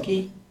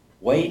 quirky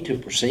way to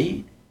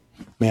proceed?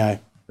 May I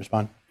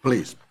respond?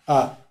 Please.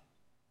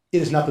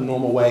 It is not the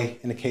normal way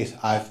in a case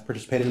I've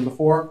participated in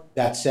before.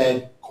 That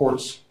said,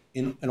 courts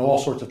in all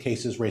sorts of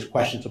cases raise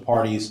questions to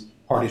parties.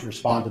 Parties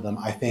respond to them.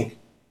 I think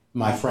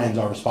my friends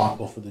are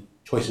responsible for the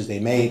choices they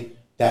made.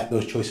 That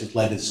those choices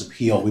led to this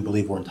appeal. We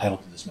believe we're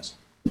entitled to dismiss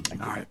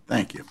it. All right,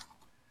 thank you.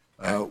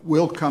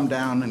 We'll come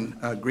down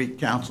and Greek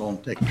counsel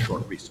and take a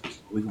short recess.